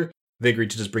each other, they agreed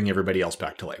to just bring everybody else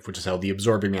back to life, which is how the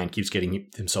Absorbing Man keeps getting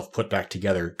himself put back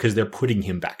together, because they're putting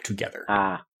him back together.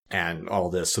 And all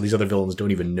this. So these other villains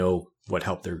don't even know what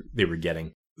help they were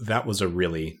getting. That was a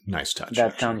really nice touch.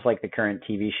 That sounds like the current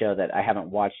TV show that I haven't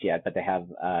watched yet, but they have,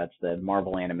 it's the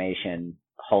Marvel animation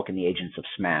Hulk and the Agents of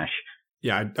Smash.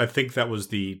 Yeah, I think that was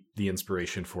the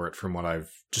inspiration for it from what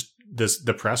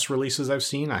the press releases I've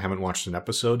seen. I haven't watched an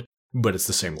episode, but it's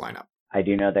the same lineup. I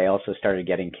do know they also started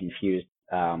getting confused.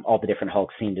 All the different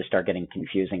Hulks seemed to start getting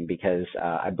confusing because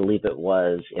I believe it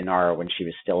was Inara when she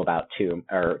was still about 2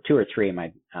 or 3,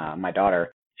 my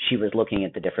daughter, she was looking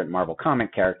at the different Marvel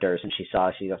comic characters and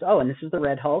she goes, oh, and this is the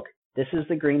Red Hulk, this is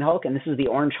the Green Hulk, and this is the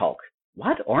Orange Hulk.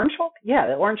 What? Orange Hulk? Yeah,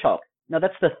 the Orange Hulk. No,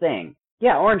 that's the Thing.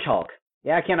 Yeah, Orange Hulk.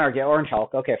 Yeah, I can't argue. Orange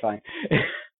Hulk. Okay, fine.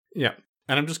 Yeah.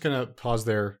 And I'm just going to pause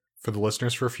there for the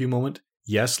listeners for a few moments.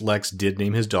 Yes, Lex did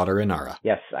name his daughter Inara.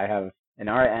 Yes, I have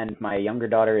Inara, and my younger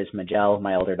daughter is Majel.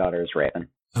 My older daughter is Raven.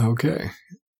 Okay.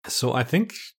 So I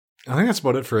think that's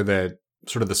about it for the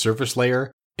sort of the surface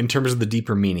layer. In terms of the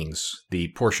deeper meanings, the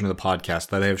portion of the podcast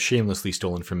that I have shamelessly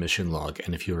stolen from Mission Log,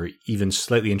 and if you're even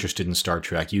slightly interested in Star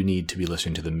Trek, you need to be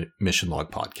listening to the Mission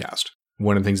Log podcast.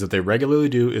 One of the things that they regularly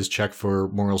do is check for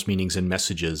morals, meanings, and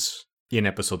messages in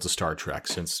episodes of Star Trek,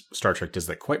 since Star Trek does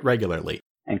that quite regularly.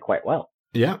 And quite well.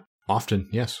 Yeah, often,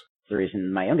 yes. That's the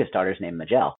reason my youngest daughter's named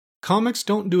Majel. Comics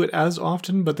don't do it as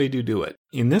often, but they do it.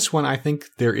 In this one, I think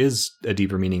there is a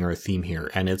deeper meaning or a theme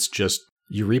here, and it's just,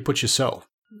 you reap what you sow.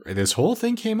 This whole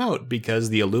thing came out because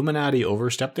the Illuminati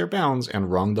overstepped their bounds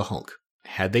and wronged the Hulk.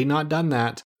 Had they not done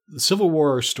that, the Civil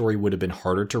War story would have been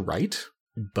harder to write,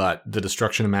 but the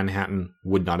destruction of Manhattan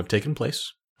would not have taken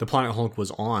place. The planet Hulk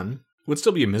was on would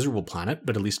still be a miserable planet,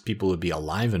 but at least people would be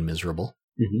alive and miserable.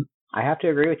 Mm-hmm. I have to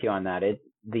agree with you on that.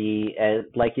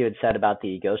 Like you had said about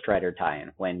the Ghost Rider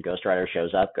tie-in, when Ghost Rider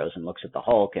shows up, goes and looks at the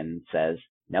Hulk and says,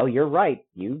 no, you're right.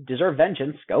 You deserve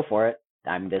vengeance. Go for it.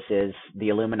 This is the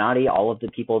Illuminati. All of the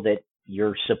people that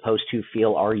you're supposed to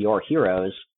feel are your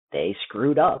heroes, they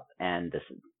screwed up, and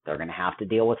they're going to have to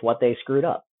deal with what they screwed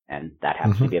up. And that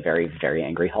happens to be a very, very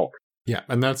angry Hulk. Yeah,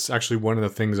 and that's actually one of the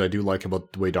things I do like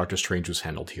about the way Doctor Strange was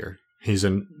handled here. He's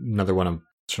another one of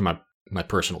my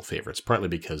personal favorites, partly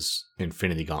because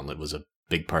Infinity Gauntlet was a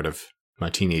big part of my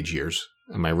teenage years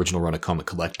and my original run of comic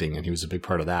collecting, and he was a big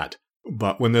part of that.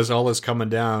 But when this all is coming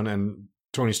down and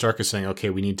Tony Stark is saying, okay,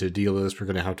 we need to deal with this, we're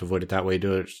going to have to avoid it that way,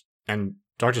 do it. And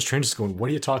Doctor Strange is going, what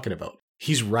are you talking about?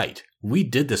 He's right. We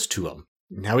did this to him.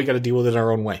 Now we got to deal with it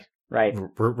our own way. Right.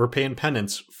 We're paying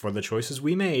penance for the choices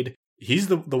we made. He's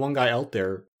the one guy out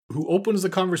there who opens the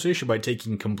conversation by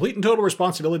taking complete and total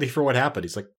responsibility for what happened.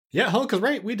 He's like, yeah, Hulk is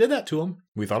right. We did that to him.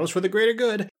 We thought it was for the greater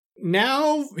good.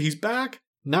 Now he's back.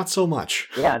 Not so much.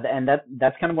 Yeah, and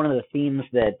that's kind of one of the themes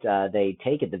that they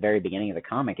take at the very beginning of the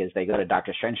comic is they go to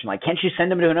Doctor Strange and like, can't you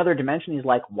send him to another dimension? He's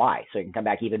like, why? So he can come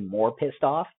back even more pissed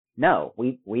off? No,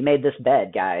 we made this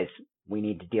bed, guys. We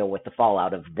need to deal with the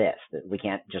fallout of this. That we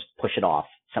can't just push it off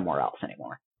somewhere else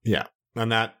anymore. Yeah,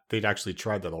 and that they'd actually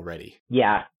tried that already.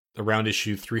 Yeah. Around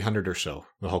issue 300 or so,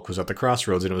 the Hulk was at the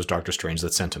crossroads and it was Doctor Strange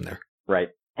that sent him there. Right.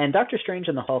 And Doctor Strange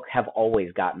and the Hulk have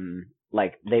always gotten,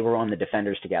 like, they were on the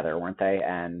Defenders together, weren't they?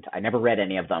 And I never read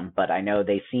any of them, but I know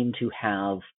they seem to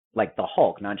have like the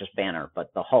Hulk, not just Banner, but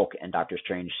the Hulk and Doctor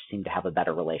Strange seem to have a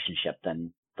better relationship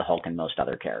than the Hulk and most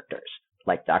other characters.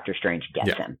 Like Doctor Strange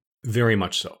gets him. Very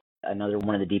much so. Another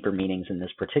one of the deeper meanings in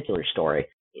this particular story,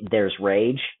 there's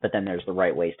rage, but then there's the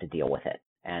right ways to deal with it.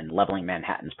 And leveling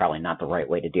Manhattan's probably not the right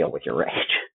way to deal with your rage.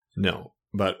 No,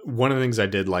 but one of the things I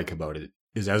did like about it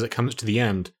is as it comes to the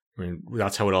end, I mean,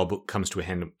 that's how it all comes to a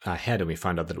head, and we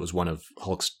find out that it was one of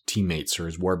Hulk's teammates or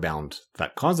his Warbound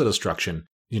that caused the destruction.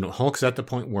 Hulk's at the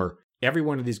point where every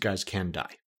one of these guys can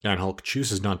die. And Hulk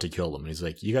chooses not to kill them. And he's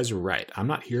like, you guys are right. I'm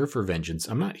not here for vengeance.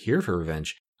 I'm not here for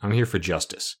revenge. I'm here for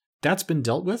justice. That's been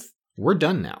dealt with. We're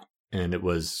done now. And it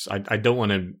was, I don't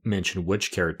want to mention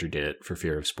which character did it for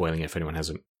fear of spoiling it if anyone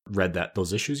hasn't read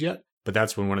those issues yet. But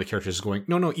that's when one of the characters is going,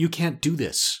 no, you can't do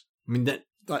this. I mean,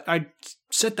 I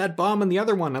set that bomb in the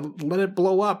other one. I let it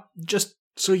blow up just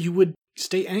so you would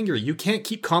stay angry. You can't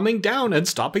keep calming down and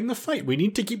stopping the fight. We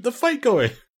need to keep the fight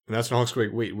going. And that's when Hulk's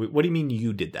going, wait, what do you mean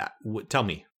you did that? Tell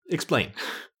me. Explain.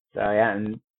 So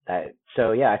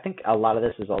I think a lot of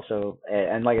this is also,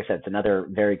 and like I said, it's another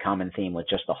very common theme with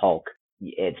just the Hulk.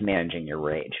 It's managing your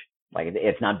rage. Like,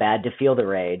 it's not bad to feel the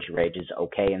rage. Rage is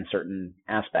okay in certain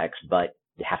aspects, but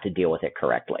you have to deal with it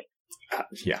correctly.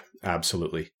 Yeah,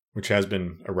 absolutely. Which has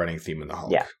been a running theme in the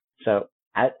Hulk. Yeah. So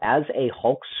as a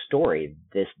Hulk story,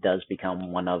 this does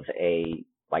become one of the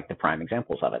prime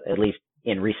examples of it, at least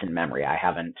in recent memory. I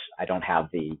don't have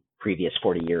the previous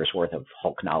 40 years worth of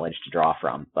Hulk knowledge to draw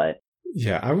from, but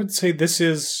yeah, I would say this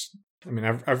is, I mean,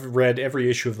 I've read every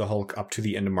issue of the Hulk up to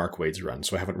the end of Mark Waid's run,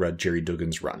 so I haven't read Jerry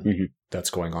Duggan's run that's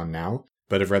going on now,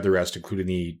 but I've read the rest, including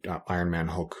the Iron Man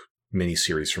Hulk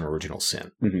miniseries from Original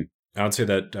Sin. I would say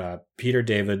that Peter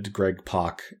David, Greg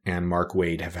Pak, and Mark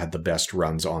Waid have had the best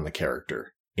runs on the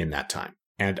character in that time.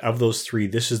 And of those three,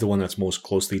 this is the one that's most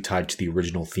closely tied to the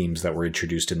original themes that were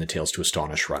introduced in the Tales to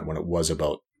Astonish run, when it was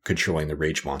about controlling the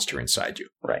rage monster inside you.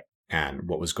 Right. And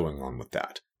what was going on with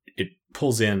that. It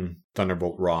pulls in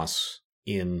Thunderbolt Ross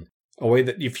in a way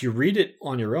that if you read it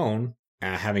on your own,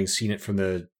 having seen it from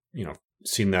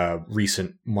seen the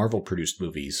recent Marvel-produced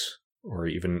movies, or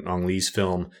even Ang Lee's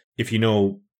film, if you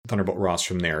know Thunderbolt Ross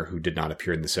from there, who did not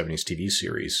appear in the 70s TV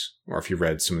series, or if you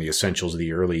read some of the essentials of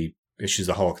the early issues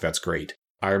of the Hulk, that's great.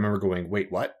 I remember going,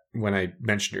 wait, what? When I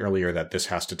mentioned earlier that this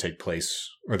has to take place,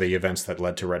 or the events that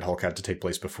led to Red Hulk had to take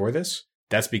place before this,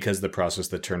 that's because the process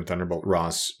that turned Thunderbolt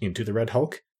Ross into the Red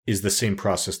Hulk is the same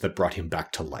process that brought him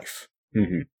back to life.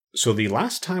 So the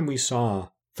last time we saw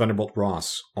Thunderbolt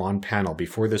Ross on panel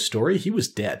before this story, he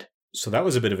was dead. So that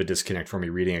was a bit of a disconnect for me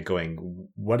reading it, going,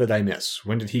 what did I miss?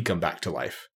 When did he come back to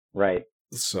life? Right.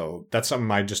 So that's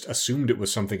something I just assumed it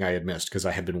was something I had missed, because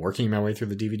I had been working my way through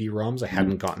the DVD-ROMs. I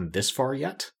hadn't gotten this far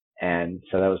yet. And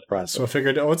so that was the process. So I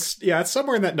figured, it's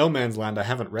somewhere in that no man's land I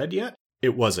haven't read yet.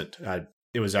 It wasn't.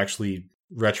 It was actually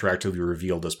retroactively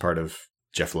revealed as part of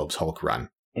Jeff Loeb's Hulk run.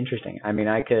 Interesting. I mean,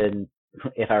 I could,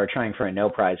 if I were trying for a no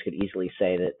prize, could easily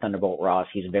say that Thunderbolt Ross,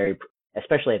 he's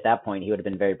especially at that point, he would have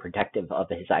been very protective of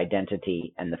his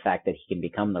identity and the fact that he can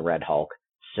become the Red Hulk.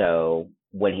 So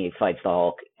when he fights the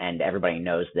Hulk and everybody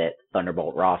knows that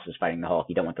Thunderbolt Ross is fighting the Hulk,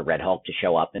 you don't want the Red Hulk to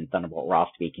show up and Thunderbolt Ross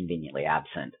to be conveniently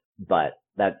absent. But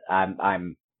that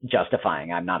I'm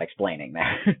justifying. I'm not explaining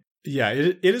there. Yeah,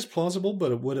 it is plausible,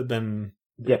 but it would have been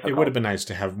difficult. It would have been nice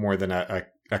to have more than a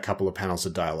couple of panels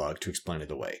of dialogue to explain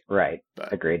it away. Right.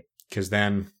 Agreed. Because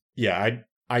then,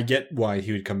 I get why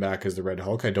he would come back as the Red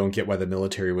Hulk. I don't get why the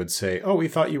military would say, "Oh, we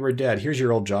thought you were dead. Here's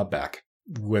your old job back,"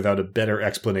 without a better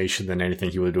explanation than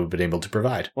anything he would have been able to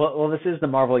provide. Well, this is the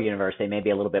Marvel Universe. They may be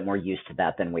a little bit more used to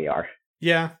that than we are.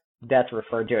 Yeah. Death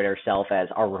referred to it herself as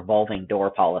our revolving door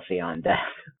policy on death.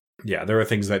 Yeah, there are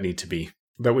things that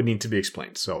would need to be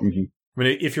explained. So, I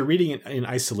mean, if you're reading it in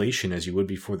isolation as you would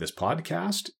be for this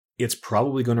podcast, it's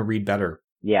probably going to read better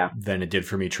than it did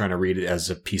for me trying to read it as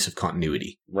a piece of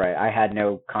continuity. Right. I had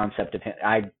no concept of him.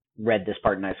 I read this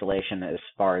part in isolation as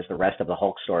far as the rest of the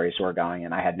Hulk stories were going,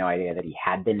 and I had no idea that he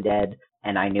had been dead,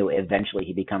 and I knew eventually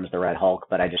he becomes the Red Hulk,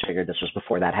 but I just figured this was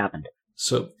before that happened.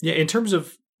 So, in terms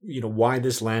of, why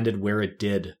this landed where it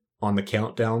did on the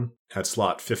countdown at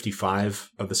slot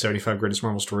 55 of the 75 greatest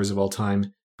Marvel stories of all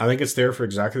time, I think it's there for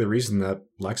exactly the reason that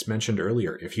Lex mentioned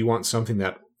earlier. If you want something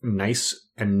that nice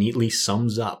and neatly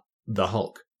sums up the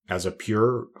Hulk as a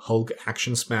pure Hulk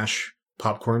action smash,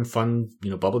 popcorn fun,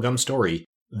 bubblegum story,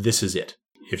 this is it.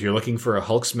 If you're looking for a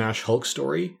Hulk smash Hulk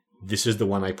story, this is the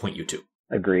one I point you to.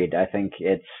 Agreed. I think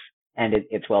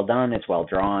it's well done. It's well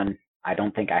drawn. I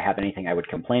don't think I have anything I would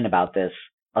complain about this,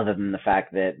 other than the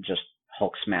fact that just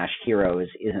Hulk smash heroes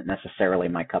isn't necessarily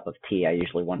my cup of tea. I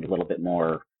usually want a little bit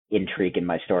more intrigue in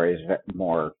my stories,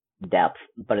 more depth.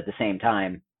 But at the same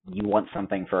time, you want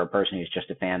something for a person who's just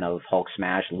a fan of Hulk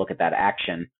smash, look at that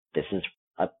action. This is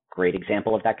a great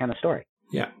example of that kind of story.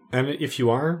 Yeah, and if you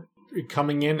are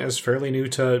coming in as fairly new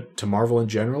to Marvel in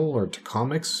general, or to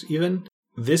comics even,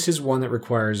 this is one that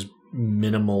requires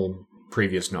minimal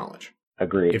previous knowledge.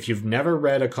 Agreed. If you've never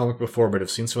read a comic before but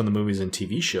have seen some of the movies and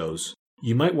TV shows,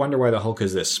 you might wonder why the Hulk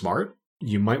is this smart.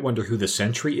 You might wonder who the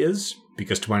Sentry is,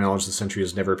 because to my knowledge the Sentry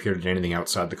has never appeared in anything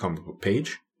outside the comic book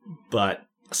page. But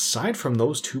aside from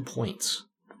those 2 points,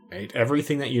 right,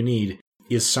 everything that you need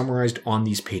is summarized on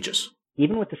these pages.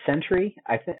 Even with the Sentry,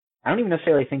 I don't even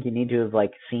necessarily think you need to have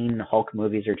seen Hulk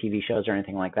movies or TV shows or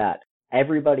anything like that.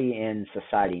 Everybody in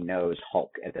society knows Hulk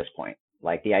at this point.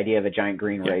 The idea of a giant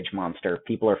green rage monster,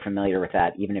 people are familiar with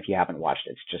that, even if you haven't watched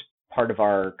it. It's just part of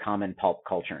our common pulp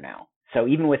culture now. So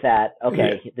even with that,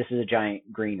 this is a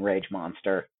giant green rage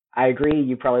monster. I agree,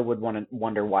 you probably would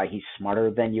wonder why he's smarter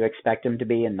than you expect him to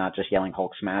be and not just yelling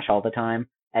Hulk smash all the time.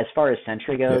 As far as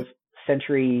Sentry goes,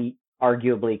 Sentry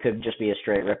arguably could just be a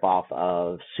straight ripoff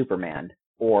of Superman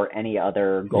or any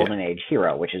other Golden Age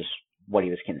hero, which is what he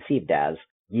was conceived as.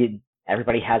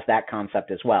 Everybody has that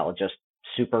concept as well, just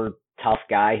super tough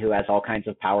guy who has all kinds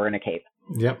of power and a cape.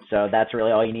 Yep. So that's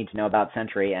really all you need to know about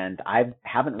Sentry, and I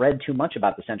haven't read too much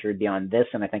about the Sentry beyond this,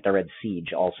 and I think I read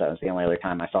Siege also. It's the only other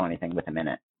time I saw anything with him in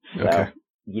it. So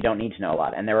you don't need to know a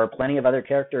lot. And there are plenty of other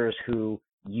characters who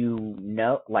you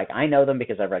know, I know them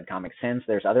because I've read comics since.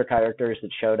 There's other characters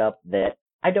that showed up that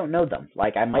I don't know them.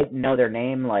 I might know their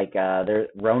name,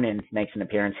 Ronan makes an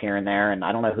appearance here and there, and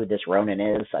I don't know who this Ronan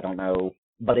is. I don't know,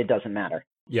 but it doesn't matter.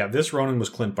 Yeah, this Ronan was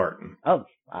Clint Barton. Oh,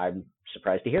 I'm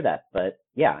surprised to hear that. But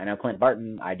yeah, I know Clint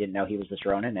Barton. I didn't know he was this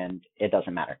Ronan, and it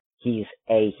doesn't matter. He's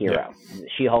a hero. Yeah.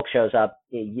 She-Hulk shows up.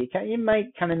 You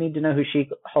might kind of need to know who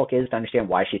She-Hulk is to understand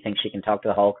why she thinks she can talk to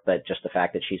the Hulk, but just the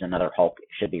fact that she's another Hulk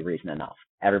should be reason enough.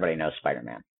 Everybody knows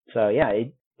Spider-Man. So yeah,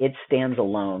 it stands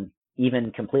alone,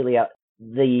 even completely out.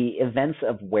 The events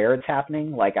of where it's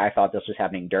happening, I thought this was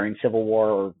happening during Civil War,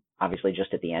 or obviously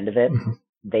just at the end of it. Mm-hmm.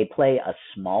 They play a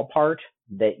small part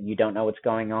that you don't know what's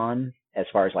going on as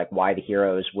far as why the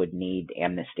heroes would need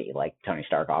amnesty, Tony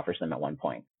Stark offers them at one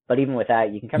point. But even with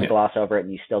that, you can kind of gloss over it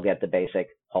and you still get the basic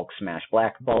Hulk smash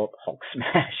Black Bolt, Hulk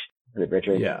smash Reed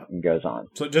Richards, and goes on.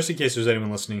 So just in case there's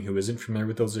anyone listening who isn't familiar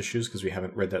with those issues, because we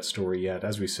haven't read that story yet,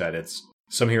 as we said, it's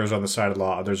some heroes are on the side of the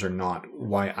law, others are not.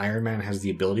 Why Iron Man has the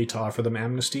ability to offer them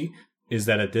amnesty is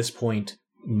that at this point,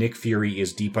 Nick Fury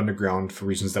is deep underground for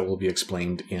reasons that will be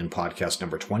explained in podcast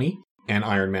number 20, and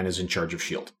Iron Man is in charge of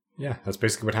S.H.I.E.L.D. Yeah, that's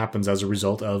basically what happens as a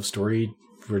result of story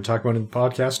we're talking about in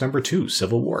podcast number 2,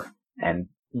 Civil War. And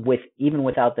even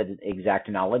without the exact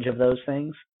knowledge of those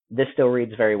things, this still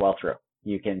reads very well through.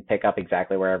 You can pick up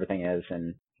exactly where everything is,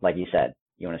 and like you said,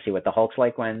 you want to see what the Hulk's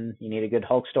like when you need a good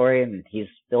Hulk story and he's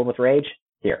filled with rage?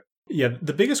 Here. Yeah,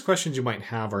 the biggest questions you might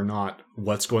have are not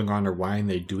what's going on or why are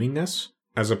they doing this,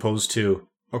 as opposed to,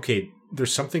 okay,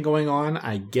 there's something going on,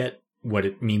 I get what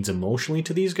it means emotionally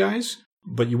to these guys,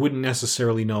 but you wouldn't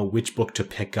necessarily know which book to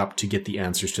pick up to get the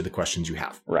answers to the questions you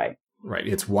have. Right. Right.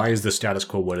 It's why is the status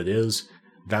quo what it is?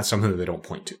 That's something that they don't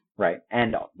point to. Right.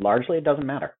 And largely it doesn't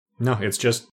matter. No, it's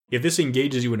just, if this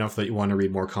engages you enough that you want to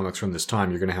read more comics from this time,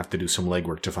 you're going to have to do some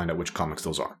legwork to find out which comics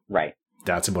those are. Right.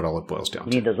 That's about all it boils down to.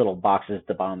 You need those little boxes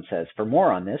the bomb says. For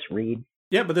more on this, read.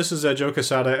 Yeah, but this is a Joe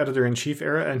Quesada editor-in-chief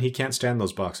era, and he can't stand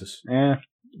those boxes.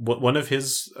 One of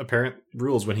his apparent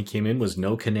rules when he came in was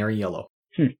no canary yellow,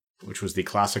 which was the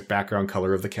classic background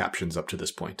color of the captions up to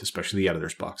this point, especially the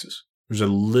editor's boxes. There's a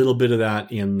little bit of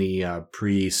that in the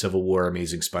pre-Civil War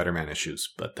Amazing Spider-Man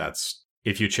issues, but that's,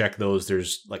 if you check those,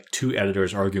 there's 2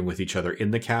 editors arguing with each other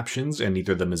in the captions, and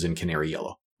neither of them is in canary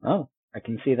yellow. Oh, I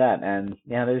can see that. And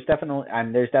yeah, there's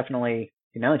definitely,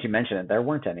 now that you mention it, there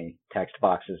weren't any text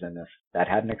boxes in this. That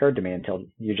hadn't occurred to me until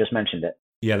you just mentioned it.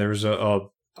 Yeah, there was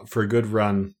for a good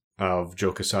run of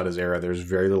Joe Quesada's era, there's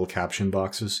very little caption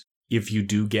boxes. If you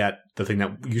do get the thing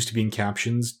that used to be in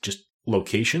captions, just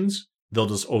locations, they'll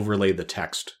just overlay the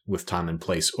text with time and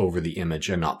place over the image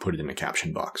and not put it in a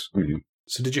caption box. Mm-hmm.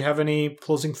 So did you have any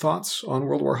closing thoughts on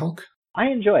World War Hulk? I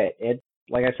enjoy it.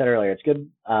 Like I said earlier, it's good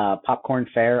popcorn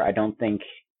fare. I don't think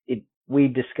we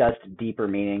discussed deeper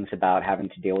meanings about having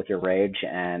to deal with your rage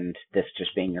and this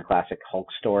just being your classic Hulk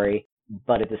story.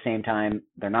 But at the same time,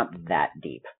 they're not that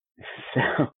deep.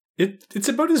 So it's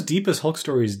about as deep as Hulk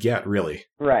stories get, really.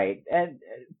 Right.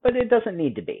 But it doesn't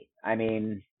need to be. I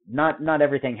mean, not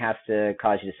everything has to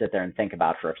cause you to sit there and think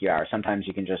about for a few hours. Sometimes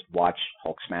you can just watch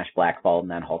Hulk smash Black Bolt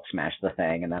and then Hulk smash the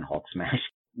Thing and then Hulk smash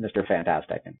Mr.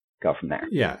 Fantastic and go from there.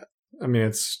 Yeah.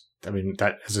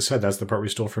 That, as I said, that's the part we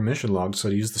stole from Mission Log. So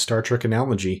to use the Star Trek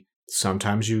analogy,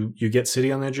 sometimes you get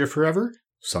City on the Edge of Forever.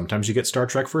 sometimes you get Star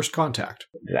Trek First Contact.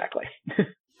 Exactly.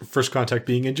 First Contact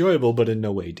being enjoyable, but in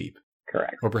no way deep.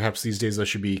 Correct. Or perhaps these days I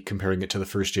should be comparing it to the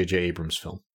first J.J. Abrams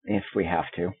film. If we have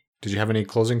to. Did you have any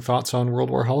closing thoughts on World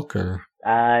War Hulk? Or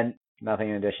Nothing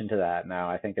in addition to that. No,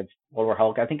 I think it's World War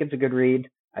Hulk. I think it's a good read.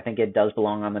 I think it does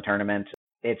belong on the tournament.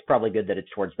 It's probably good that it's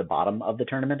towards the bottom of the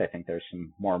tournament. I think there's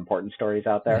some more important stories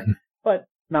out there, but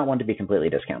not one to be completely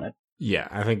discounted. Yeah,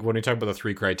 I think when we talk about the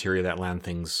 3 criteria that land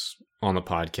things on the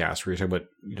podcast, we're talking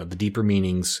about the deeper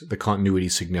meanings, the continuity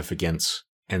significance,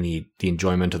 and the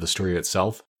enjoyment of the story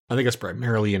itself. I think it's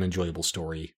primarily an enjoyable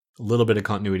story. A little bit of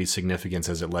continuity significance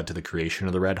as it led to the creation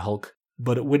of the Red Hulk,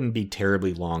 but it wouldn't be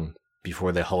terribly long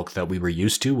before the Hulk that we were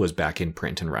used to was back in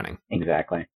print and running.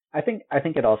 Exactly. I think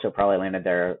it also probably landed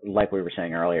there, like we were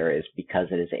saying earlier, is because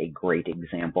it is a great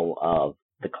example of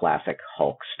the classic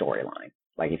Hulk storyline.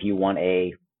 Like, if you want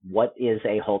what is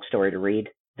a Hulk story to read,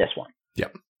 this one.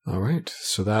 Yep. All right.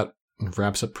 So that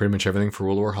wraps up pretty much everything for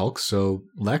World War Hulk. So,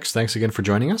 Lex, thanks again for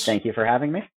joining us. Thank you for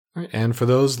having me. All right. And for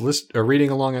those reading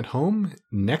along at home,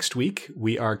 next week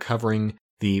we are covering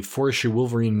the 4-issue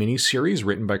Wolverine miniseries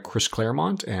written by Chris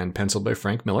Claremont and penciled by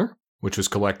Frank Miller, which was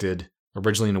collected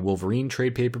originally in a Wolverine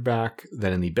trade paperback,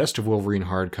 then in the Best of Wolverine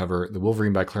hardcover, the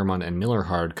Wolverine by Claremont and Miller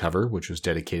hardcover, which was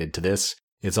dedicated to this.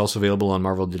 It's also available on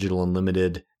Marvel Digital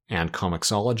Unlimited and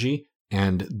Comixology,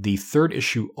 and the 3rd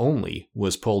issue only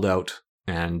was pulled out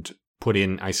and put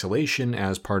in isolation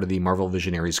as part of the Marvel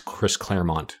Visionaries Chris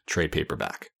Claremont trade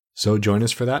paperback. So join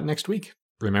us for that next week.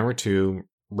 Remember to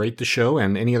rate the show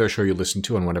and any other show you listen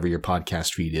to on whatever your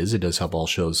podcast feed is. It does help all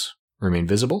shows remain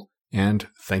visible. And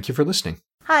thank you for listening.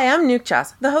 Hi, I'm Nuke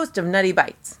Chas, the host of Nutty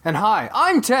Bites. And hi,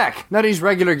 I'm Tech, Nutty's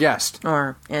regular guest.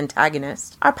 Or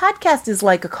antagonist. Our podcast is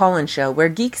like a call-in show where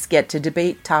geeks get to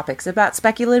debate topics about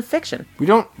speculative fiction. We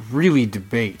don't really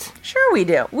debate. Sure we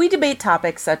do. We debate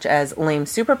topics such as lame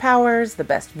superpowers, the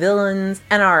best villains,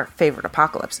 and our favorite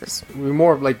apocalypses. We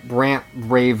more like rant,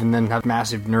 rave, and then have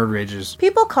massive nerd rages.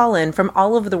 People call in from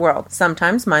all over the world,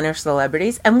 sometimes minor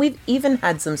celebrities, and we've even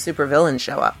had some supervillains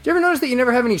show up. Do you ever notice that you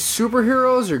never have any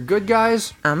superheroes or good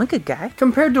guys? I'm a good guy.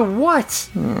 Compared to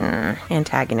what?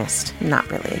 Antagonist.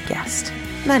 Not really a guest.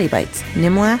 Nutty Bites.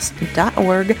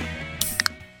 Nimlast.org